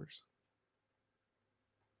boxing numbers.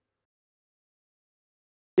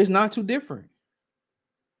 It's not too different.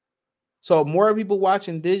 So more people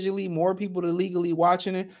watching digitally, more people illegally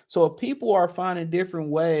watching it. So if people are finding different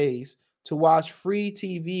ways to watch free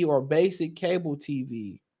TV or basic cable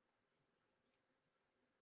TV,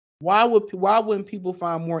 why wouldn't people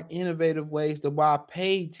find more innovative ways to buy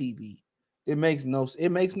paid TV? It makes no sense.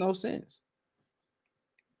 It makes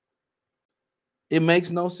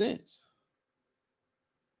no sense.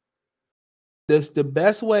 That's the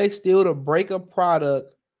best way still to break a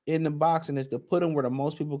product in the boxing is to put them where the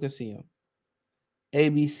most people can see them.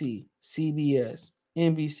 ABC, CBS,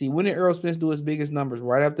 NBC. When did Errol Spence do his biggest numbers?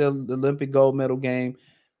 Right after the Olympic gold medal game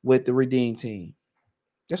with the Redeem Team.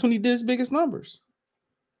 That's when he did his biggest numbers.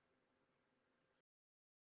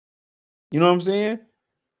 You know what I'm saying?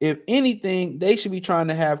 If anything, they should be trying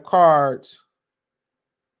to have cards.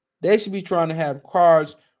 They should be trying to have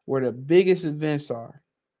cards where the biggest events are.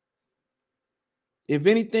 If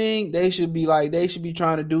anything, they should be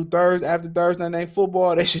trying to do after Thursday Night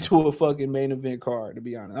Football, they should do a fucking main event card, to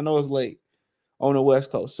be honest. I know it's late on the West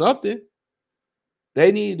Coast. Something.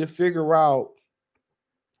 They need to figure out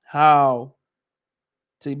how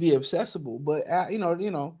to be accessible. But,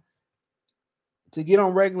 to get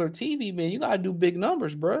on regular TV, man, you got to do big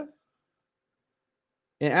numbers, bro.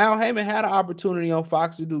 And Al Heyman had an opportunity on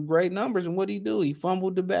Fox to do great numbers. And what did he do? He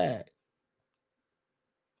fumbled the bag.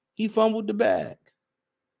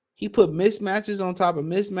 He put mismatches on top of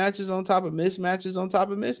mismatches on top of mismatches on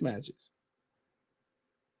top of mismatches.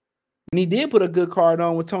 And he did put a good card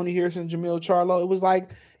on with Tony Harrison and Jamil Charlo. It was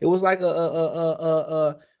like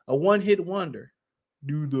a one-hit wonder.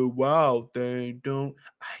 Do the wild thing, don't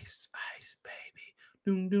ice, baby.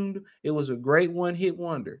 Doom, doom, doom. It was a great one-hit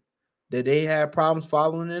wonder that they had problems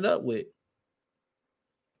following it up with.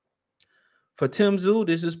 For Tszyu,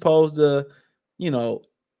 this is supposed to,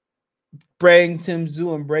 bring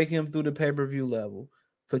Tszyu and break him through the pay-per-view level.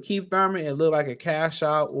 For Keith Thurman, it looked like a cash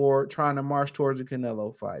out or trying to march towards a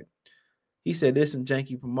Canelo fight. He said there's some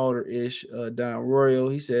janky promoter-ish, Don Royal.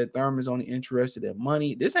 He said Thurman's only interested in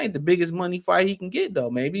money. This ain't the biggest money fight he can get, though.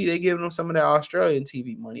 Maybe they giving him some of that Australian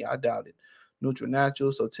TV money. I doubt it. Neutral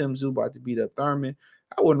natural. So Tszyu about to beat up Thurman.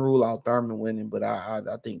 I wouldn't rule out Thurman winning, but I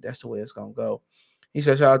think that's the way it's going to go. He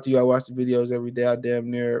said, shout out to you. I watch the videos every day. I damn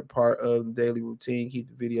near part of the daily routine. Keep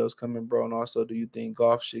the videos coming, bro. And also, do you think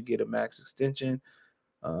golf should get a max extension?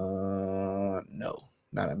 No.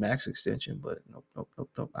 Not a max extension, but nope.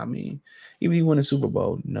 I mean, even if he win a Super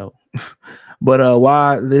Bowl, no. But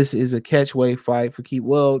why this is a catchweight fight for Keith?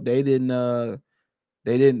 Well, the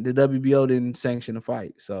WBO didn't sanction the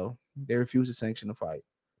fight, so they refused to sanction the fight.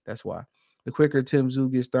 That's why. The quicker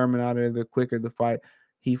Tszyu gets Thurman out of there, the quicker the fight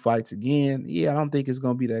he fights again. Yeah, I don't think it's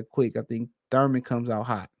gonna be that quick. I think Thurman comes out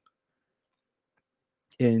hot.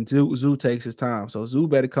 And Tszyu takes his time. So Tszyu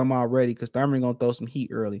better come out ready because Thurman gonna throw some heat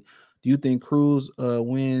early. Do you think Cruz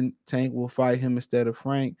win? Tank will fight him instead of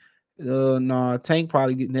Frank? No, Tank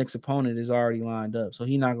probably get next opponent is already lined up, so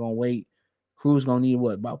he not gonna wait. Cruz gonna need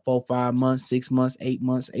what, about 4, 5 months, 6 months, 8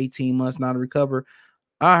 months, 18 months now to recover.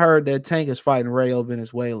 I heard that Tank is fighting Rayo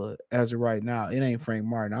Venezuela as of right now. It ain't Frank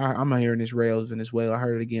Martin. I'm not hearing this Rayo Venezuela. I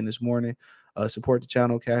heard it again this morning. Support the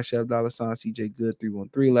channel, Cash App, $ CJ Good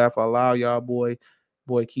 313. Laugh out loud, y'all. Boy,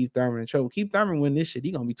 Keith Thurman in trouble. Keith Thurman win this shit.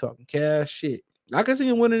 He gonna be talking cash shit. I can see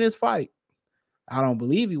him winning this fight. I don't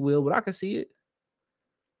believe he will, but I can see it.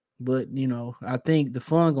 But I think the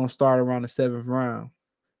fun gonna start around the 7th round.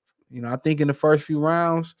 I think in the first few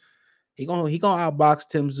rounds, he gonna outbox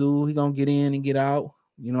Tszyu. He gonna get in and get out.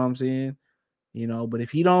 You know what I'm saying? But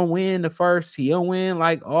if he don't win the first, he don't win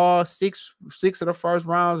like all six of the first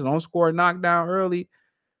rounds and don't score a knockdown early,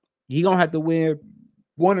 he gonna have to win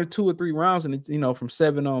 1 or 2 or 3 rounds and from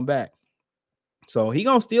 7 on back. So he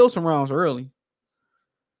gonna steal some rounds early.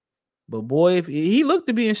 But boy, if he looked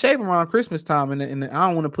to be in shape around Christmas time, and I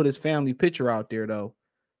don't want to put his family picture out there though,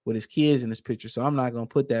 with his kids in this picture, so I'm not gonna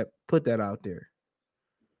put that out there.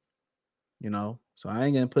 So I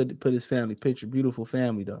ain't gonna put his family picture. Beautiful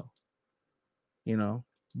family though.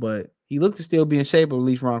 But he looked to still be in shape at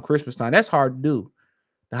least around Christmas time. That's hard to do.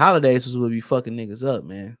 The holidays is what be fucking niggas up,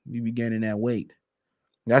 man. You be gaining that weight.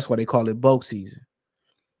 That's why they call it bulk season.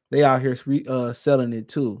 They out here selling it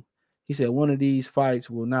too. He said one of these fights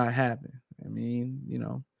will not happen. I mean,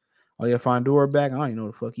 oh yeah, Fondora back. I don't even know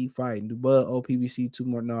the fuck he fighting. Dubud, PBC 2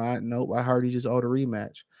 more. Nope. I heard he just owed a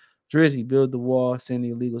rematch. Drizzy, build the wall, send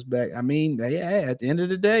the illegals back. I mean, at the end of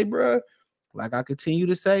the day, bro, like I continue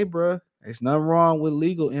to say, bro, there's nothing wrong with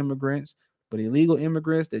legal immigrants, but illegal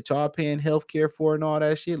immigrants that y'all paying healthcare for and all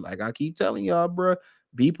that shit, like I keep telling y'all, bro,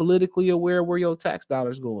 be politically aware where your tax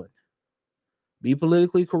dollars going. Be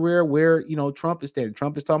politically aware where Trump is standing.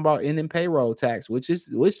 Trump is talking about ending payroll tax, which that's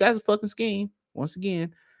a fucking scheme. Once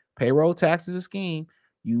again, payroll tax is a scheme.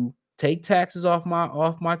 You take taxes off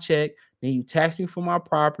my check, then you tax me for my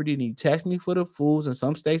property, then you tax me for the foods. In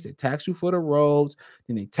some states, they tax you for the roads,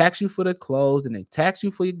 then they tax you for the clothes, then they tax you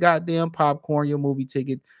for your goddamn popcorn, your movie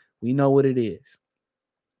ticket. We know what it is.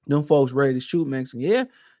 Them folks ready to shoot Mexican. Yeah,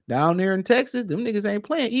 down there in Texas, them niggas ain't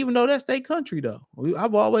playing, even though that's their country, though.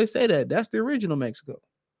 I've always said that. That's the original Mexico.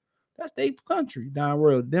 That's their country, down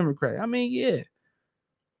road Democrat. I mean, yeah.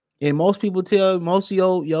 And most people tell most of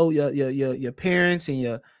your parents and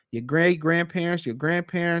your great-grandparents, your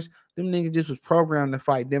grandparents, them niggas just was programmed to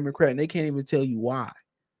fight Democrat, and they can't even tell you why.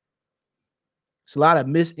 It's a lot of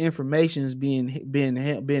misinformation is being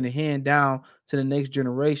handed down to the next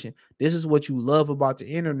generation. This is what you love about the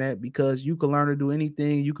internet, because you can learn to do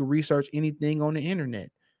anything. You can research anything on the internet.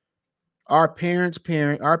 Our parents,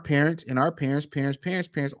 and our parents'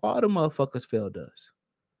 parents, all the motherfuckers failed us.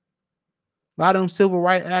 A lot of them civil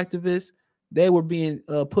rights activists, they were being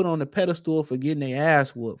put on the pedestal for getting their ass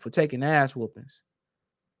whooped, for taking ass whoopings.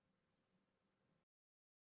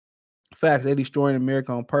 Facts, they destroying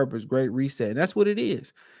America on purpose. Great reset. And that's what it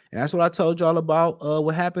is. And that's what I told y'all about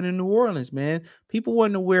what happened in New Orleans, man. People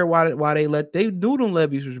wasn't aware why they knew them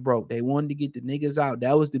levees was broke. They wanted to get the niggas out.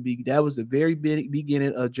 That was the very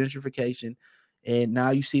beginning of gentrification. And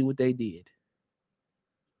now you see what they did.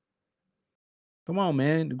 Come on,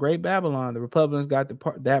 man. The Great Babylon. The Republicans got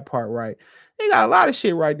that part right. They got a lot of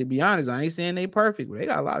shit right, to be honest. I ain't saying they perfect, but they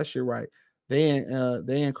got a lot of shit right. They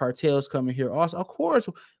in cartels coming here. Also, of course,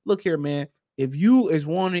 look here, man. If you is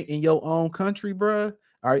wanted in your own country, bruh,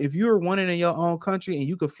 or if you're wanted in your own country and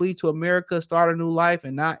you could flee to America, start a new life,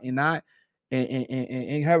 and have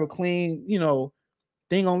a clean,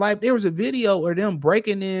 thing on life. There was a video of them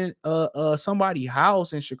breaking in somebody's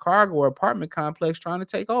house in Chicago or apartment complex trying to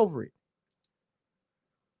take over it.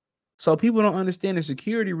 So people don't understand the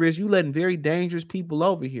security risk. You letting very dangerous people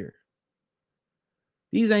over here.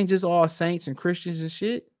 These ain't just all saints and Christians and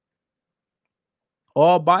shit.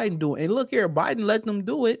 All Biden doing. And look here, Biden let them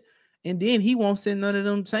do it. And then he won't send none of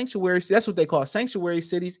them sanctuaries. That's what they call sanctuary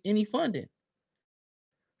cities, any funding.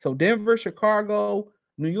 So Denver, Chicago,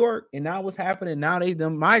 New York, and now what's happening? Now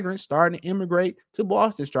them migrants starting to immigrate to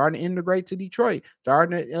Boston, starting to immigrate to Detroit,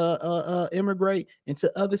 starting to immigrate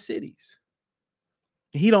into other cities.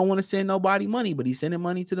 He don't want to send nobody money, but he's sending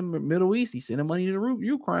money to the Middle East. He's sending money to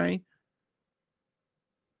Ukraine.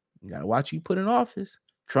 You got to watch you put in office.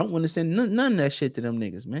 Trump wouldn't send none of that shit to them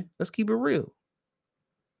niggas, man. Let's keep it real.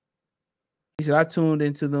 He said, I tuned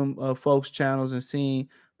into them folks' channels and seen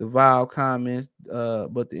the vile comments,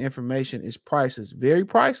 but the information is priceless. Very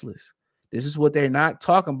priceless. This is what they're not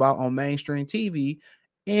talking about on mainstream TV,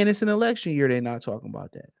 and it's an election year. They're not talking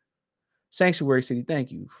about that. Sanctuary City,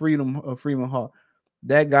 thank you. Freedom Hall.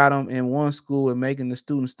 that got him in one school and making the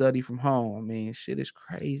students study from home. I mean, shit is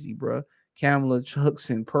crazy, bro. Kamala Chucks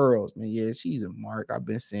and Pearls, man. Yeah, she's a mark. I've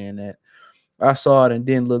been saying that. I saw it and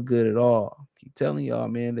didn't look good at all. Keep telling y'all,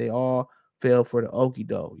 man, they all fell for the okie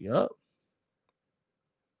doke. Yup.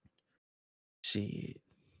 Shit.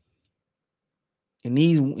 And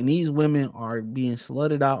these women are being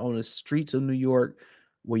slutted out on the streets of New York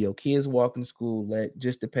where your kids walk in school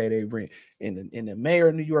just to pay their rent. And the mayor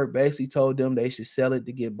of New York basically told them they should sell it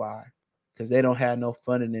to get by because they don't have no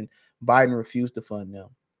funding, and Biden refused to fund them.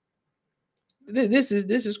 This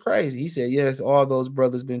is crazy. He said, yes, all those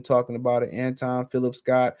brothers been talking about it. Anton, Philip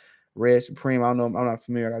Scott, Red Supreme. I don't know. I'm not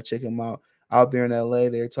familiar. I gotta check him out there in LA.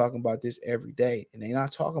 They're talking about this every day. And they're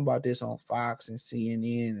not talking about this on Fox and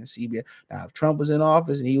CNN and CBS. Now, if Trump was in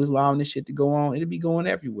office and he was allowing this shit to go on, it'd be going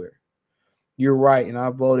everywhere. You're right. And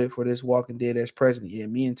I voted for this Walking Dead as president. Yeah,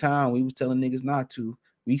 me and Tom, we was telling niggas not to.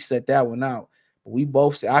 We set that one out. But we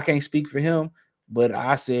both said, I can't speak for him, but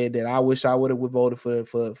I said that I wish I would have voted for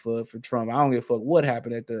Trump. I don't give a fuck what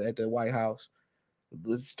happened at the White House.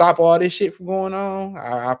 Stop all this shit from going on.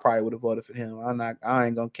 I probably would have voted for him. I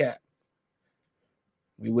ain't gonna cap.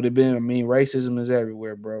 We would have been. I mean, racism is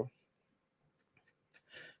everywhere, bro.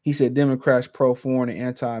 He said Democrats pro-foreign and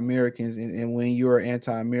anti-Americans, and when you're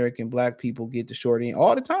anti-American, black people get the short end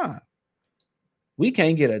all the time. We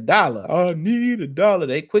can't get $1. I need $1.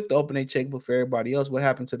 They quick to open their checkbook for everybody else. What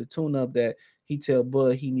happened to the tune-up that he tell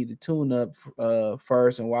Bud he need a tune-up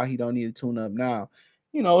first, and why he don't need a tune-up now?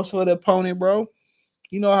 You know, it's for the opponent, bro.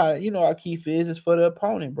 You know how Keith is. It's for the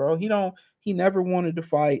opponent, bro. He never wanted to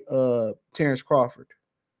fight Terrence Crawford.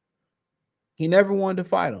 He never wanted to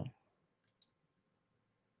fight him.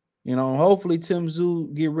 You know, hopefully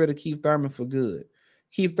Tszyu get rid of Keith Thurman for good.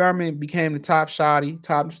 Keith Thurman became the top chef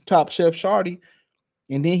shawty,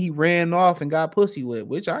 and then he ran off and got pussy with,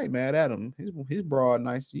 which I ain't mad at him. His broad,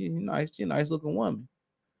 nice, you're nice looking woman.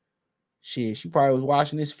 Shit, she probably was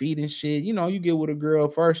washing his feet and shit. You know, you get with a girl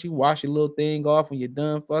first, she wash your little thing off when you're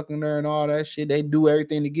done fucking her and all that shit. They do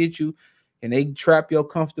everything to get you, and they trap your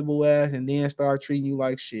comfortable ass and then start treating you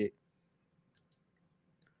like shit.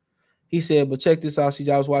 He said, but check this out.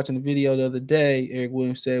 See, I was watching the video the other day, Eric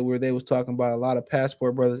Williams said, where they was talking about a lot of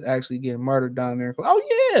passport brothers actually getting murdered down there. Oh,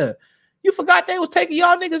 yeah. You forgot they was taking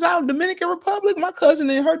y'all niggas out in Dominican Republic? My cousin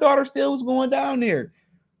and her daughter still was going down there.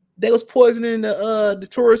 They was poisoning the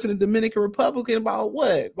tourists in the Dominican Republic in about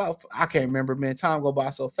what? I can't remember, man. Time go by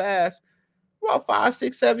so fast. About 5,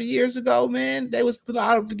 6, 7 years ago, man. They was,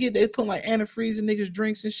 I don't forget, they put like antifreeze in niggas'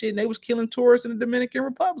 drinks and shit, and they was killing tourists in the Dominican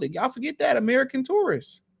Republic. Y'all forget that, American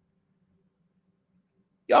tourists.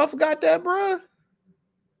 Y'all forgot that, bro?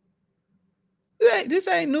 This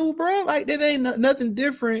ain't new, bro. Like, that ain't nothing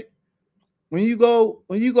different. When you go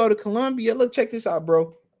to Colombia, look, check this out,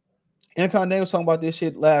 bro. Anton, they was talking about this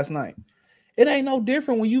shit last night. It ain't no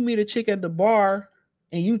different when you meet a chick at the bar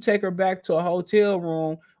and you take her back to a hotel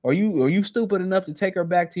room, or you stupid enough to take her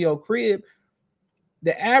back to your crib.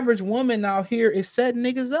 The average woman out here is setting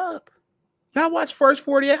niggas up. Y'all watch First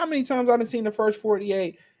 48. How many times I've seen the First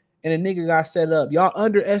 48 and a nigga got set up? Y'all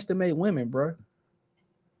underestimate women, bro.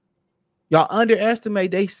 Y'all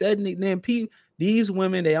underestimate they setting it. Then these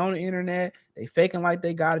women, they on the internet, they faking like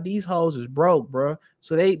they got it. These hoes is broke, bro.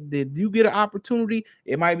 So did you get an opportunity?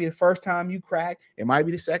 It might be the first time you crack. It might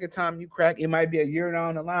be the second time you crack. It might be a year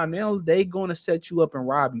down the line. Now they gonna set you up and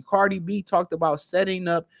rob you. Cardi B talked about setting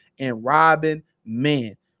up and robbing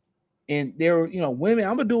men. And there were, women.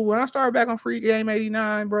 I'm gonna do when I start back on Free Game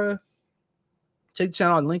 89, bro. Check the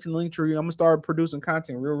channel, links in the link tree. I'm gonna start producing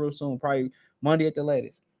content real soon, probably Monday at the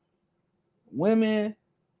latest. Women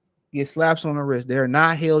get slaps on the wrist. They're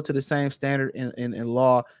not held to the same standard in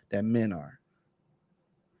law that men are.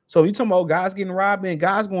 So you talking about guys getting robbed, and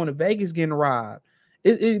guys going to Vegas getting robbed.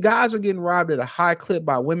 Guys are getting robbed at a high clip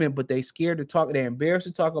by women, but they scared to talk. They're embarrassed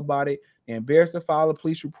to talk about it. They're embarrassed to file a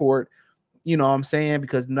police report. You know what I'm saying?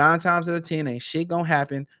 Because 9 times out of 10, ain't shit gonna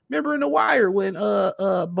happen. Remember in The Wire when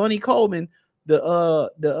Bunny Coleman,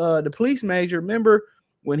 the police major, remember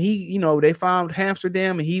when he, they found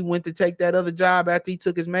Amsterdam and he went to take that other job after he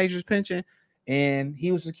took his major's pension, and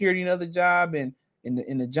he was security another job, and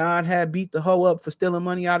the John had beat the hoe up for stealing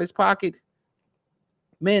money out of his pocket.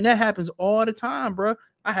 Man, that happens all the time, bro.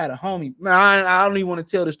 I had a homie. Man, I don't even want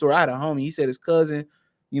to tell the story. I had a homie. He said his cousin,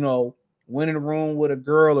 went in the room with a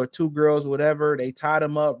girl or 2 girls, whatever. They tied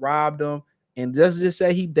him up, robbed him, and just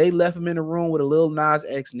say they left him in the room with a Lil Nas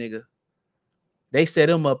X nigga. They set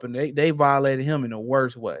him up and they violated him in the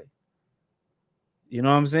worst way. You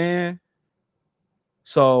know what I'm saying?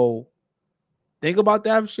 So think about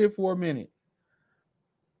that shit for a minute.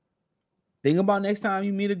 Think about next time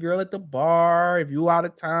you meet a girl at the bar, if you out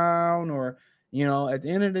of town, or at the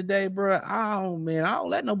end of the day, bro, I don't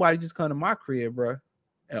let nobody just come to my crib, bro,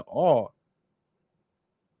 at all.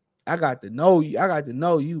 I got to know you. I got to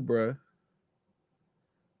know you, bro.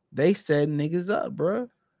 They set niggas up, bro.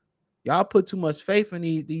 Y'all put too much faith in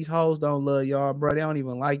these hoes. Don't love y'all, bro. They don't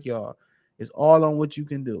even like y'all. It's all on what you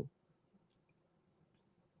can do.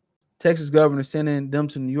 Texas governor sending them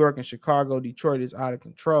to New York and Chicago, Detroit is out of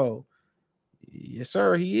control. Yes,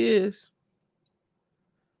 sir, he is.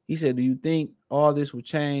 He said, do you think all this will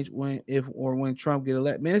change when Trump get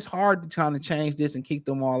elected? Man, it's hard to kind of change this and kick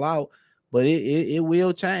them all out, but it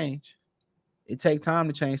will change. It take time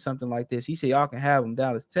to change something like this. He said, y'all can have him,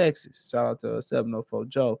 Dallas, Texas. Shout out to 704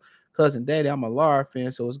 Joe. Cousin Daddy, I'm a Lar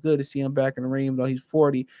fan, so it's good to see him back in the ring. Even though he's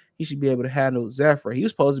 40, he should be able to handle Zephyr. He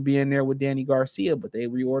was supposed to be in there with Danny Garcia, but they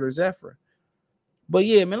reordered Zephyr. But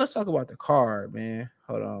yeah, man, let's talk about the card, man.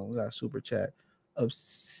 Hold on, we got a super chat.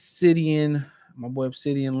 Obsidian, my boy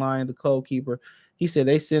Obsidian Lion, the code keeper. He said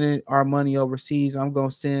they sending our money overseas. I'm gonna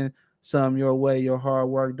send some your way. Your hard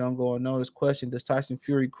work don't go unnoticed. Question: does Tyson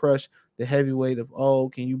Fury crush the heavyweight of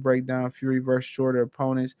old? Can you break down Fury versus shorter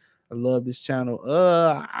opponents? I love this channel.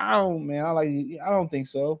 I don't think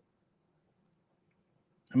so.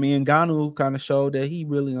 I mean, Ngannou kind of showed that he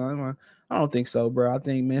really. I don't think so, bro. I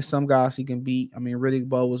think, man, some guys he can beat. I mean, Riddick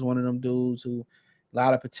Bowe was one of them dudes who a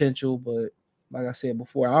lot of potential, but like I said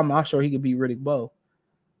before, I'm not sure he could beat Riddick Bowe.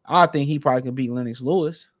 I think he probably could beat Lennox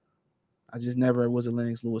Lewis. I just never was a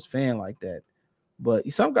Lennox Lewis fan like that. But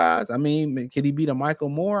some guys, I mean, could he beat a Michael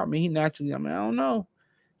Moore? I mean, I don't know.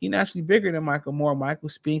 He naturally bigger than Michael Moore. Michael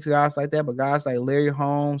Spinks, guys like that, but guys like Larry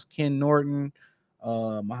Holmes, Ken Norton,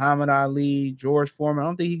 Muhammad Ali, George Foreman, I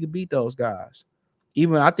don't think he could beat those guys.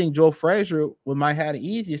 Even I think Joe Frazier might have the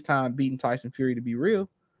easiest time beating Tyson Fury, to be real.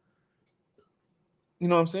 You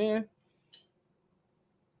know what I'm saying?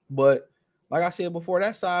 But like I said before,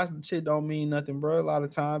 that size shit don't mean nothing, bro. A lot of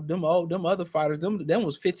times, them other fighters, them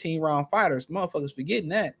was 15-round fighters. Motherfuckers forgetting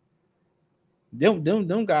that.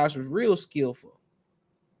 Them guys was real skillful.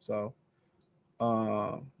 So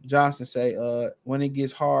Johnson say, when it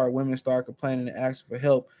gets hard, women start complaining and asking for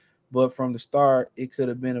help, but from the start, it could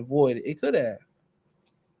have been avoided. It could have.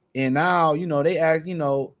 And now, they ask,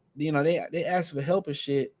 they ask for help and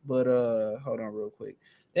shit, but hold on real quick.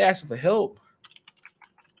 They asking for help,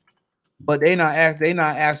 but they not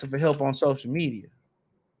asking for help on social media.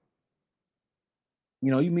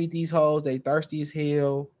 You meet these hoes, they thirsty as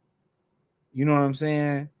hell. You know what I'm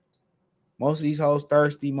saying? Most of these hoes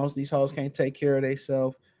thirsty. Most of these hoes can't take care of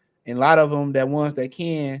themselves. And a lot of them, that ones that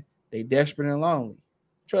can, they desperate and lonely.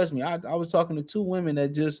 Trust me, I was talking to 2 women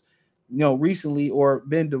that just, recently or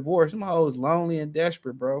been divorced. Some hoes lonely and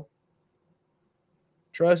desperate, bro.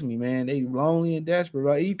 Trust me, man. They lonely and desperate,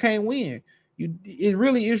 bro. You can't win. It's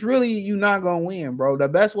really you not gonna win, bro. The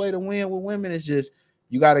best way to win with women is just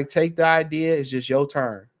you gotta take the idea. It's just your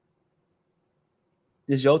turn.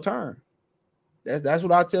 It's your turn. That's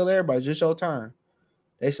what I tell everybody. It's just your turn.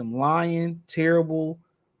 They some lying, terrible,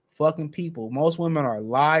 fucking people. Most women are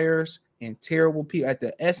liars and terrible people. At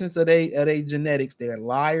the essence of they genetics, they're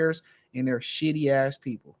liars and they're shitty ass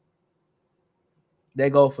people. They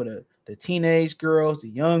go for the teenage girls, the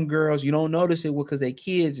young girls. You don't notice it because they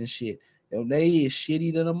kids and shit. They is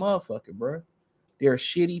shitty to the motherfucker, bro. They're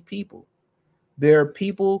shitty people. They're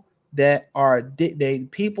people that are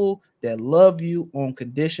people that love you on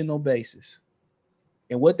conditional basis.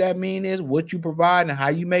 And what that means is what you provide and how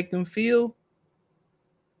you make them feel.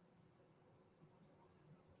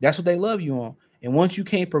 That's what they love you on. And once you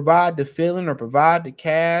can't provide the feeling or provide the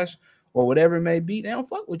cash or whatever it may be, they don't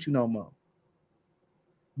fuck with you no more.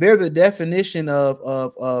 They're the definition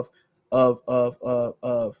of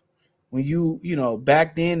when you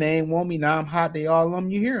back then they ain't want me, now I'm hot, they all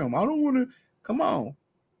on you. Hear them. I don't want to. Come on.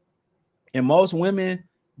 And most women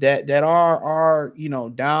that are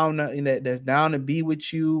down that's down to be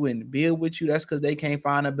with you and build with you, that's because they can't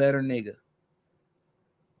find a better nigga.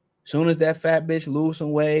 Soon as that fat bitch lose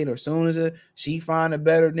some weight, or soon as she find a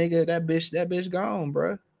better nigga, that bitch gone,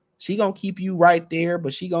 bro. She gonna keep you right there,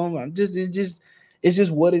 but she gonna it's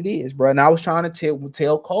just what it is, bro. And I was trying to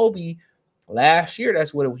tell Kobe last year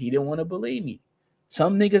that's what he didn't want to believe me.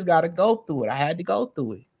 Some niggas gotta go through it. I had to go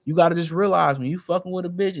through it. You gotta just realize when you fucking with a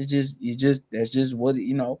bitch, that's just what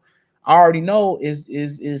I already know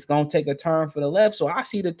is gonna take a turn for the left. So I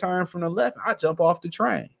see the turn from the left, I jump off the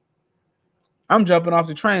train. I'm jumping off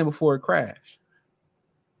the train before it crashed.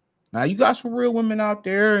 Now you got some real women out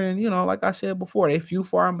there, and like I said before, they few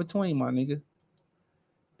far in between, my nigga.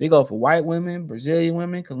 They go for white women, Brazilian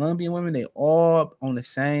women, Colombian women. They all on the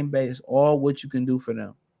same base. All what you can do for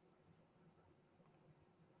them.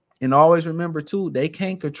 And always remember too, they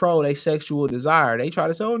can't control their sexual desire. They try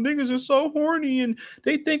to say, "Oh, niggas are so horny," and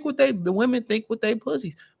the women think with they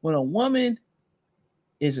pussies. When a woman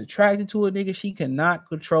is attracted to a nigga, she cannot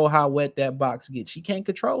control how wet that box gets. She can't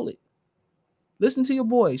control it. Listen to your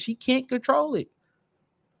boy. She can't control it.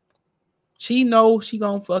 She knows she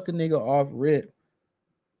gonna fuck a nigga off rip.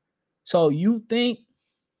 So you think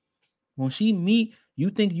when she meet,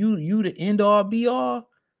 you think you the end all be all?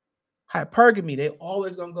 Hypergamy, they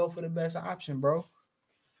always gonna go for the best option, bro.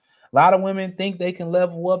 A lot of women think they can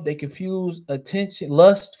level up. They confuse attention,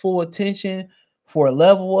 lustful attention for a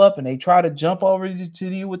level up, and they try to jump over to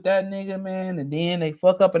you with that nigga, man. And then they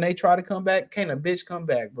fuck up and they try to come back. Can't a bitch come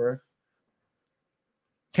back, bro?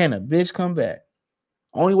 Can a bitch come back?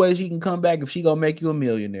 Only way she can come back if she gonna make you a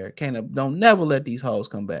millionaire. Don't never let these hoes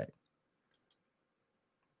come back.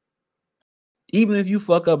 Even if you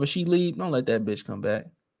fuck up and she leave, don't let that bitch come back.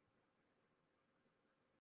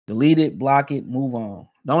 Delete it, block it, move on.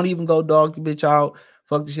 Don't even go dog the bitch out.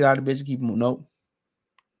 Fuck the shit out of the bitch and keep moving. Nope.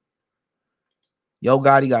 Yo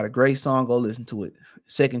Gotti got a great song. Go listen to it.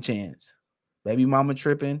 Second Chance. Baby mama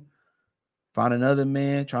tripping. Found another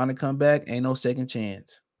man trying to come back. Ain't no second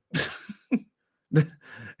chance.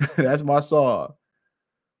 That's my song.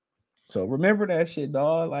 So remember that shit,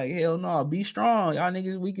 dog. Like, hell no. Be strong. Y'all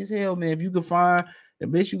niggas weak as hell, man. If you can find the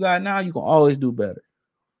bitch you got now, you can always do better.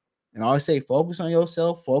 And I always say, focus on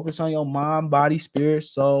yourself, focus on your mind, body, spirit,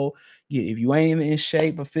 soul. Yeah, if you ain't in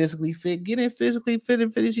shape or physically fit, get in physically fit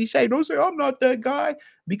and physically shape. Don't say, I'm not that guy.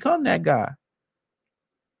 Become that guy.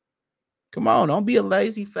 Come on, don't be a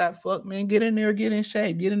lazy fat fuck, man. Get in there, get in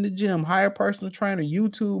shape, get in the gym, hire a personal trainer,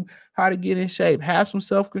 YouTube how to get in shape, have some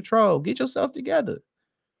self-control, get yourself together.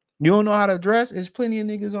 You don't know how to dress? There's plenty of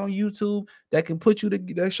niggas on YouTube that can put you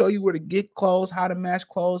to show you where to get clothes, how to match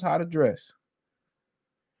clothes, how to dress.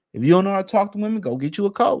 If you don't know how to talk to women, go get you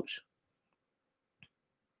a coach.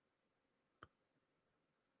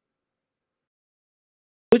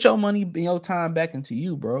 Put your money and your time back into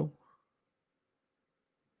you, bro.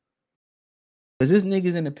 Because this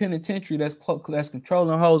nigga's in the penitentiary that's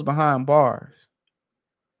controlling hoes behind bars.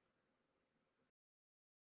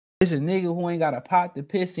 It's a nigga who ain't got a pot to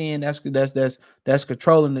piss in that's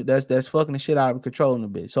controlling it, that's fucking the shit out of controlling the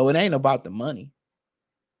bitch. So it ain't about the money.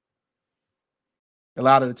 A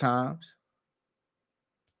lot of the times.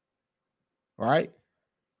 Right?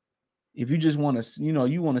 If you just want to,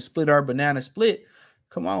 you want to split our banana split,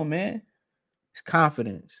 come on, man. It's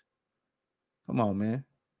confidence. Come on, man.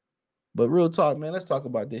 But real talk, man, let's talk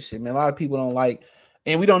about this shit, man. A lot of people don't like,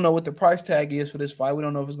 and we don't know what the price tag is for this fight. We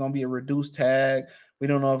don't know if it's going to be a reduced tag. We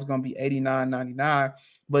don't know if it's going to be $89.99.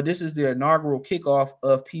 But this is the inaugural kickoff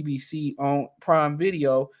of PBC on Prime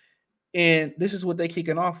Video. And this is what they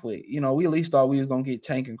kicking off with. We at least thought we was going to get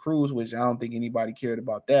Tank and Cruz, which I don't think anybody cared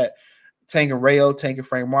about that. Tank and Rayo, Tank and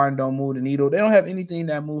Frank Martin don't move the needle. They don't have anything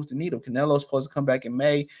that moves the needle. Canelo's supposed to come back in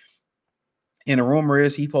May. And the rumor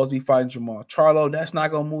is he's supposed to be fighting Jamal Charlo. That's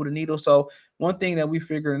not going to move the needle. So one thing that we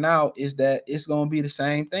figuring out is that it's going to be the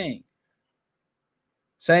same thing.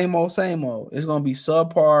 Same old, same old. It's going to be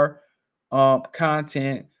subpar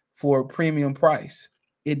content for a premium price.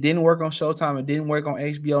 It didn't work on Showtime. It didn't work on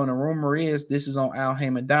HBO. And the rumor is this is on Al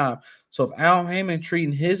Heyman dime. So if Al Heyman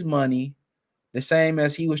treating his money the same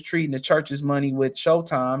as he was treating the church's money with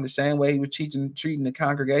Showtime, the same way he was treating the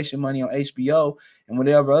congregation money on HBO and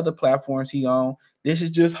whatever other platforms he owned, this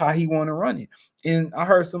is just how he want to run it. And I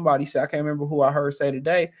heard somebody say, I can't remember who I heard say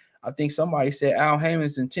today, I think somebody said Al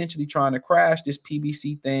Heyman's intentionally trying to crash this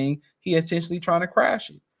PBC thing. He intentionally trying to crash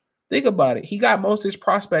it. Think about it. He got most of his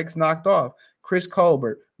prospects knocked off. Chris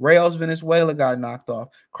Colbert, Reyes Venezuela got knocked off.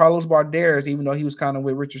 Carlos Barderas, even though he was kind of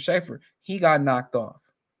with Richard Schaefer, he got knocked off.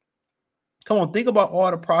 Come on, think about all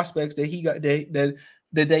the prospects that he got that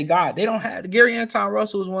they got. They don't have Gary Anton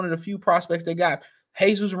Russell is one of the few prospects they got.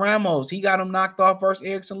 Jesus Ramos, he got him knocked off versus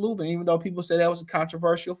Erickson Lubin, even though people say that was a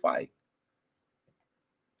controversial fight.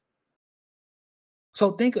 So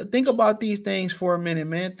think about these things for a minute,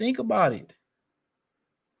 man. Think about it.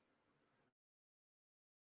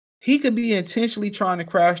 He could be intentionally trying to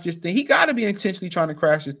crash this thing. He got to be intentionally trying to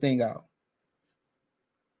crash this thing out.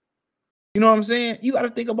 You know what I'm saying? You got to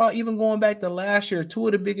think about even going back to last year, two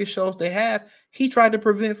of the biggest shows they have, he tried to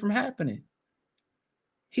prevent from happening.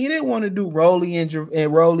 He didn't want to do Gervonta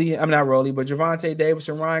Davis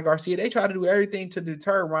and Ryan Garcia. They tried to do everything to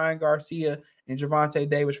deter Ryan Garcia and Gervonta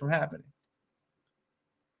Davis from happening.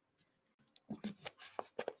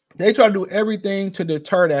 They tried to do everything to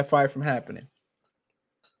deter that fight from happening.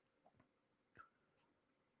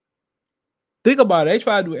 Think about it. They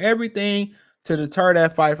tried to do everything to deter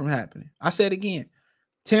that fight from happening. I said again,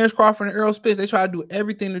 Terrence Crawford and Errol Spence, they try to do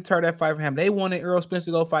everything to turn that fight for him. They wanted Errol Spence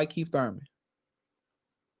to go fight Keith Thurman.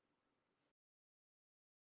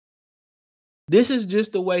 This is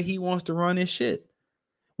just the way he wants to run his shit.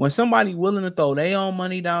 When somebody willing to throw their own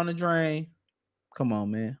money down the drain, come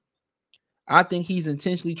on, man. I think he's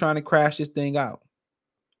intentionally trying to crash this thing out.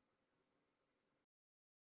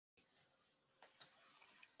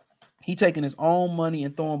 He taking his own money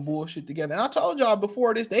and throwing bullshit together. And I told y'all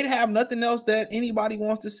before this, they'd have nothing else that anybody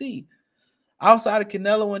wants to see. Outside of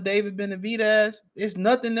Canelo and David Benavidez, there's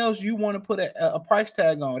nothing else you want to put a price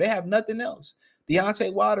tag on. They have nothing else.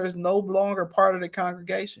 Deontay Wilder is no longer part of the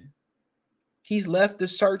congregation. He's left the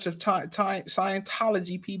Church of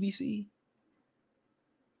Scientology, PBC.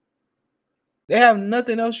 They have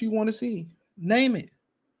nothing else you want to see. Name it.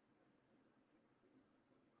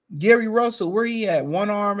 Gary Russell, where he at? One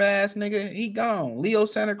arm ass nigga, he gone. Leo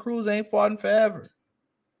Santa Cruz ain't fought in forever.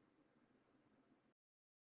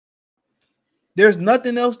 There's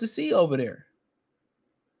nothing else to see over there.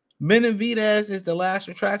 Benavidez is the last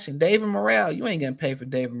attraction. David Morrell, you ain't getting paid for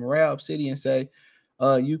David Morrell. Obsidian say,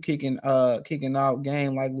 you kicking out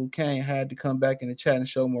game like Luke Kane had to come back in the chat and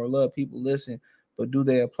show more love. People listen, but do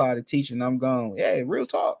they apply to teaching? I'm gone. Yeah, real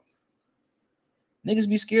talk. Niggas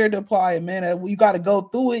be scared to apply it, man. You got to go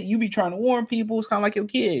through it. You be trying to warn people. It's kind of like your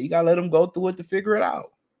kid. You got to let them go through it to figure it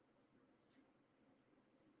out.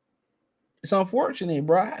 It's unfortunate,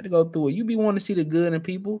 bro. I had to go through it. You be wanting to see the good in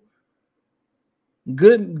people.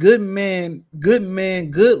 Good men, good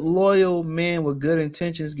loyal men with good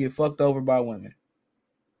intentions get fucked over by women.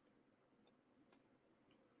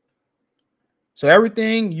 So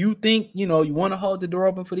everything you think, you want to hold the door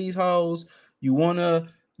open for these hoes. You want to,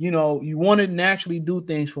 you want to naturally do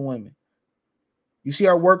things for women. You see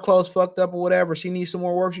our work clothes fucked up or whatever. She needs some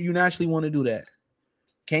more work. You naturally want to do that.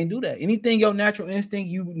 Can't do that. Anything your natural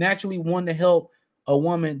instinct, you naturally want to help a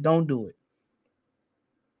woman, don't do it.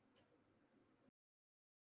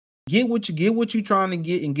 Get what you trying to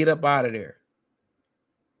get and get up out of there.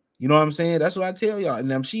 You know what I'm saying? That's what I tell y'all.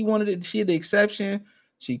 And she wanted it, she the exception,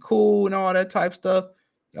 she cool and all that type stuff.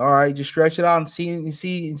 All right, just stretch it out and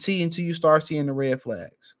see until you start seeing the red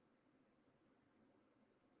flags.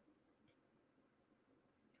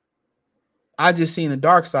 I just seen the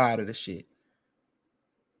dark side of the shit.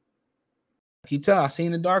 I keep telling, I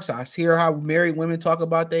seen the dark side. I see how married women talk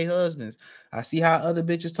about their husbands. I see how other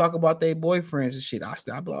bitches talk about their boyfriends and shit. I'm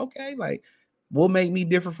like, okay, like, what make me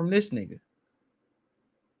different from this nigga?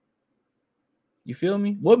 You feel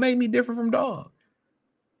me? What made me different from dog?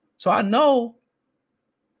 So I know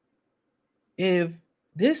if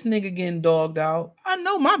this nigga getting dogged out, I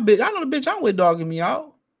know the bitch I'm with dogging me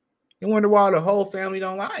out. You wonder why the whole family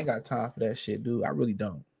don't lie. I ain't got time for that shit, dude. I really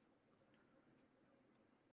don't.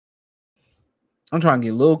 I'm trying to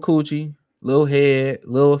get a little coochie, little head,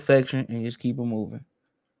 little affection, and just keep it moving.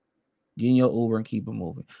 Get in your Uber and keep it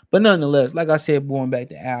moving. But nonetheless, like I said, going back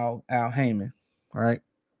to Al Heyman, all right?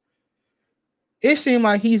 It seemed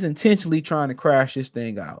like he's intentionally trying to crash this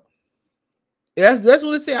thing out. That's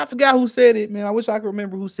what it said. I forgot who said it, man. I wish I could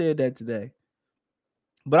remember who said that today.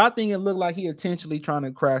 But I think it looked like he intentionally trying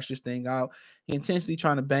to crash this thing out. He intentionally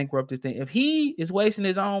trying to bankrupt this thing. If he is wasting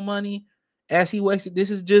his own money as he wasted,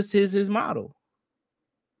 this is just his model.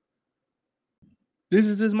 This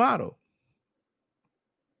is his model.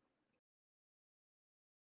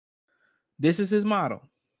 This is his model.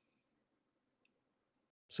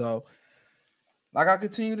 So, like I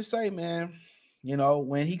continue to say, man,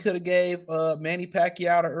 when he could have gave Manny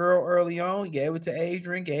Pacquiao to Earl early on, he gave it to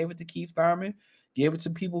Adrian, gave it to Keith Thurman, gave it to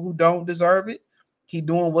people who don't deserve it. He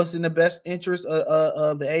doing what's in the best interest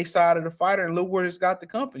of the A side of the fighter, and look where it's got the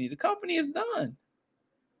company. The company is done.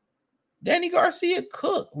 Danny Garcia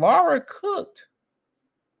cooked. Lara cooked.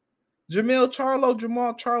 Jamal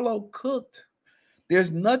Charlo cooked.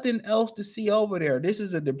 There's nothing else to see over there. This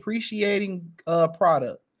is a depreciating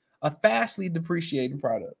product, a fastly depreciating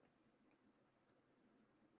product.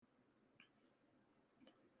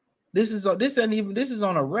 This is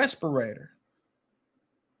on a respirator.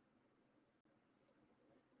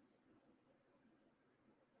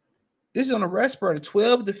 This is on a respirator.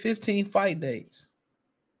 12 to 15 fight days.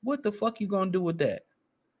 What the fuck you gonna do with that?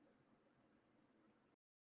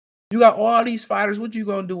 You got all these fighters. What you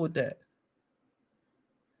gonna do with that?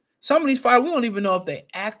 Some of these fighters, we don't even know if they're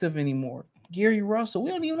active anymore. Gary Russell,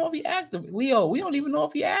 we don't even know if he's active. Leo, we don't even know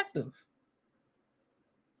if he's active.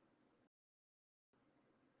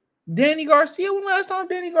 Danny Garcia, when last time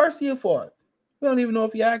Danny Garcia fought? We don't even know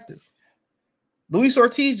if he's active. Luis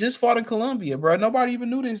Ortiz just fought in Colombia, bro. Nobody even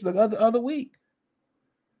knew this the other week.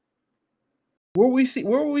 Where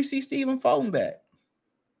will we see Stephen Fulton back?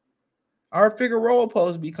 Our Figueroa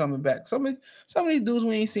supposed to be coming back. Some of these dudes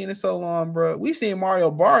we ain't seen in so long, bro. We seen Mario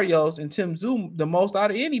Barrios and Tszyu the most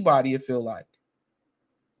out of anybody, it feel like.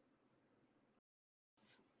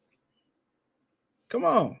 Come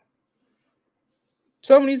on.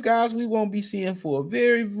 Some of these guys we won't be seeing for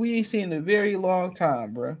we ain't seen in a very long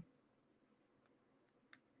time, bro.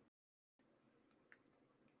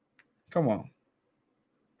 Come on.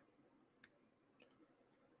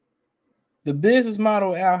 The business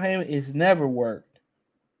model of Al Heyman is never worked.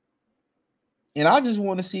 And I just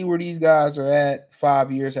want to see where these guys are at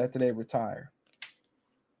 5 years after they retire.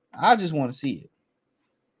 I just want to see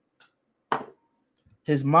it.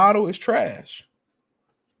 His model is trash.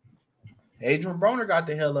 Adrian Broner got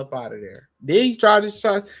the hell up out of there. Then he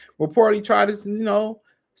reportedly tried to,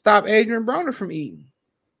 stop Adrian Broner from eating.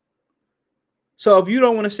 So if you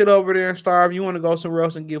don't want to sit over there and starve, you want to go somewhere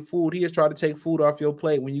else and get food, he has tried to take food off your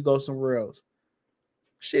plate when you go somewhere else.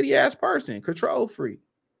 Shitty ass person, control freak.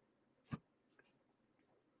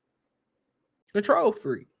 Control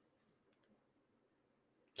freak.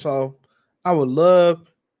 So I'm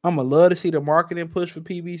gonna love to see the marketing push for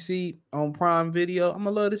PBC on Prime Video. I'm gonna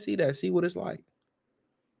love to see that, see what it's like.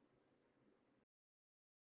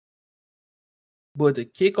 But to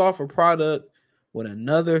kick off a product with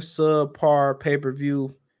another subpar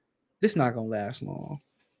pay-per-view, this not gonna last long.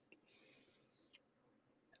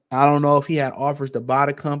 I don't know if he had offers to buy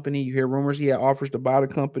the company. You hear rumors he had offers to buy the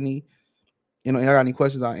company. I got any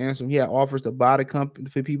questions, I'll answer them. He had offers to buy the company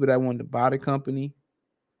for people that wanted to buy the company.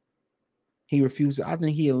 He refused. I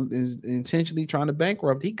think he is intentionally trying to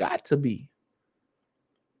bankrupt. He got to be.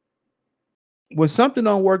 When something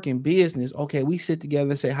don't work in business, okay, we sit together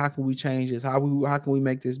and say, how can we change this? How can we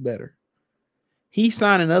make this better? He's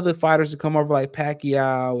signing other fighters to come over like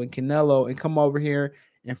Pacquiao and Canelo and come over here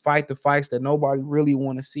and fight the fights that nobody really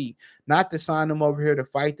want to see. Not to sign them over here to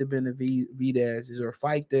fight the Benavidez's or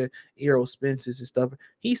fight the Errol Spences and stuff.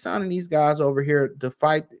 He's signing these guys over here to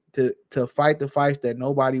fight to fight the fights that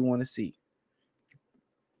nobody want to see.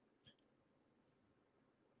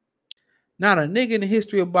 Not a nigga in the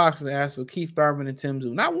history of boxing asked for Keith Thurman and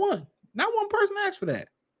Tszyu. Not one. Not one person asked for that.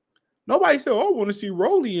 Nobody said, oh, I want to see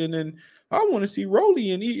Rolly and I want to see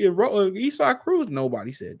Rolly and Esau Cruz.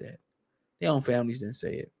 Nobody said that. Their own families didn't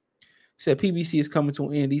say it. Said PBC is coming to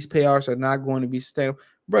an end. These payouts are not going to be sustainable.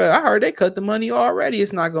 Bro, I heard they cut the money already.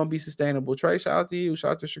 It's not going to be sustainable. Trey, shout out to you.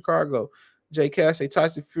 Shout out to Chicago. Jay Cash say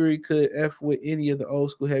Tyson Fury could F with any of the old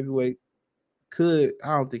school heavyweight. Could.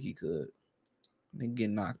 I don't think he could. Then get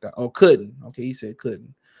knocked out. Oh, couldn't. Okay, he said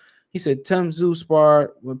couldn't. He said Tszyu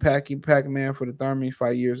sparred with Pac-Man for the Thurman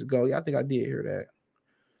fight years ago. Yeah, I think I did hear that.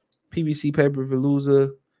 PBC paper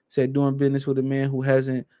Veluza said doing business with a man who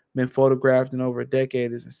hasn't been photographed in over a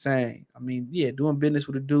decade is insane. I mean, yeah, doing business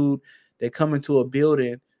with a dude that come into a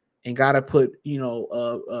building and gotta put,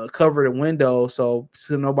 cover the window so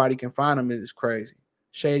nobody can find him is crazy.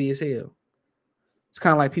 Shady as hell. It's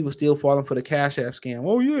kind of like people still falling for the Cash App scam.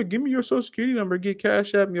 Oh, yeah, give me your social security number, get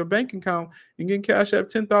Cash App in your bank account, and get Cash App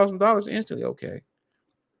 $10,000 instantly. Okay.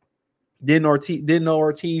 Didn't know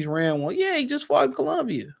Ortiz ran one. Yeah, he just fought in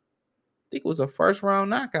Colombia. I think it was a first round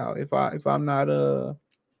knockout. If I'm not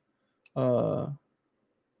hold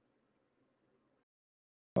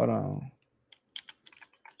on.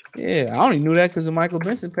 Yeah, I only knew that because of Michael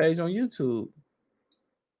Benson page on YouTube.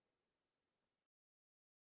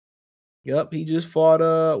 Yep, he just fought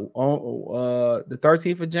on the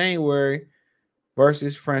 13th of January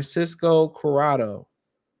versus Francisco Cordero.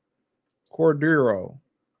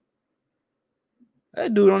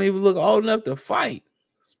 That dude don't even look old enough to fight.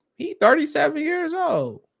 He 37 years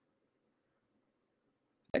old.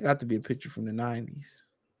 That got to be a picture from the 90s.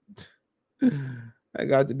 That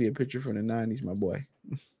got to be a picture from the 90s, my boy.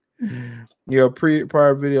 Your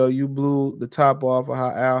prior video, you blew the top off of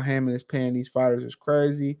how Al Heyman is paying these fighters is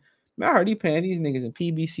crazy. Man, I heard he paying these niggas in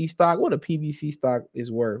PBC stock. What a PBC stock is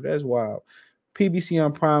worth. That's wild. PBC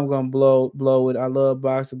on Prime gonna blow it. I love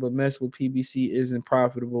boxing, but mess with PBC isn't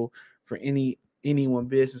profitable for anyone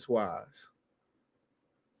business wise.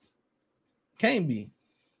 Can't be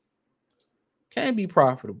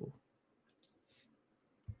profitable.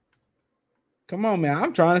 Come on, man.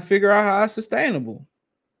 I'm trying to figure out how it's sustainable.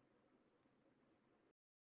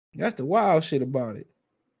 That's the wild shit about it.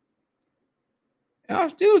 And I'm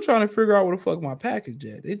still trying to figure out where the fuck my package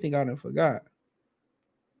at. They think I done forgot.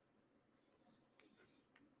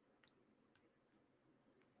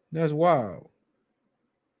 That's wild.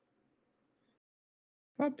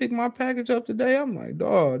 If I pick my package up today, I'm like,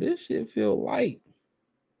 dog, this shit feel light.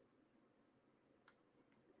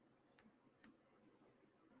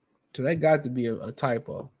 So that got to be a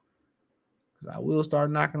typo. I will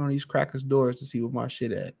start knocking on these crackers' doors to see what my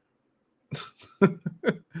shit at.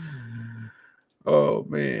 Oh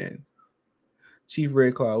man, Chief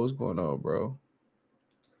Red Cloud, what's going on, bro?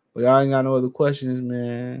 Well, y'all ain't got no other questions,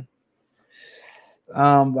 man.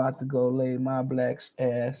 I'm about to go lay my black's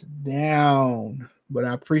ass down. But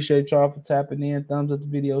I appreciate y'all for tapping in. Thumbs up the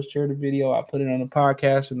video, share the video. I put it on the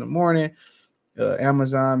podcast in the morning.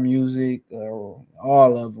 Amazon Music, all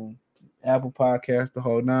of them. Apple Podcast, the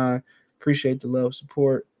whole nine. Appreciate the love,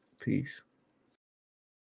 support. Peace.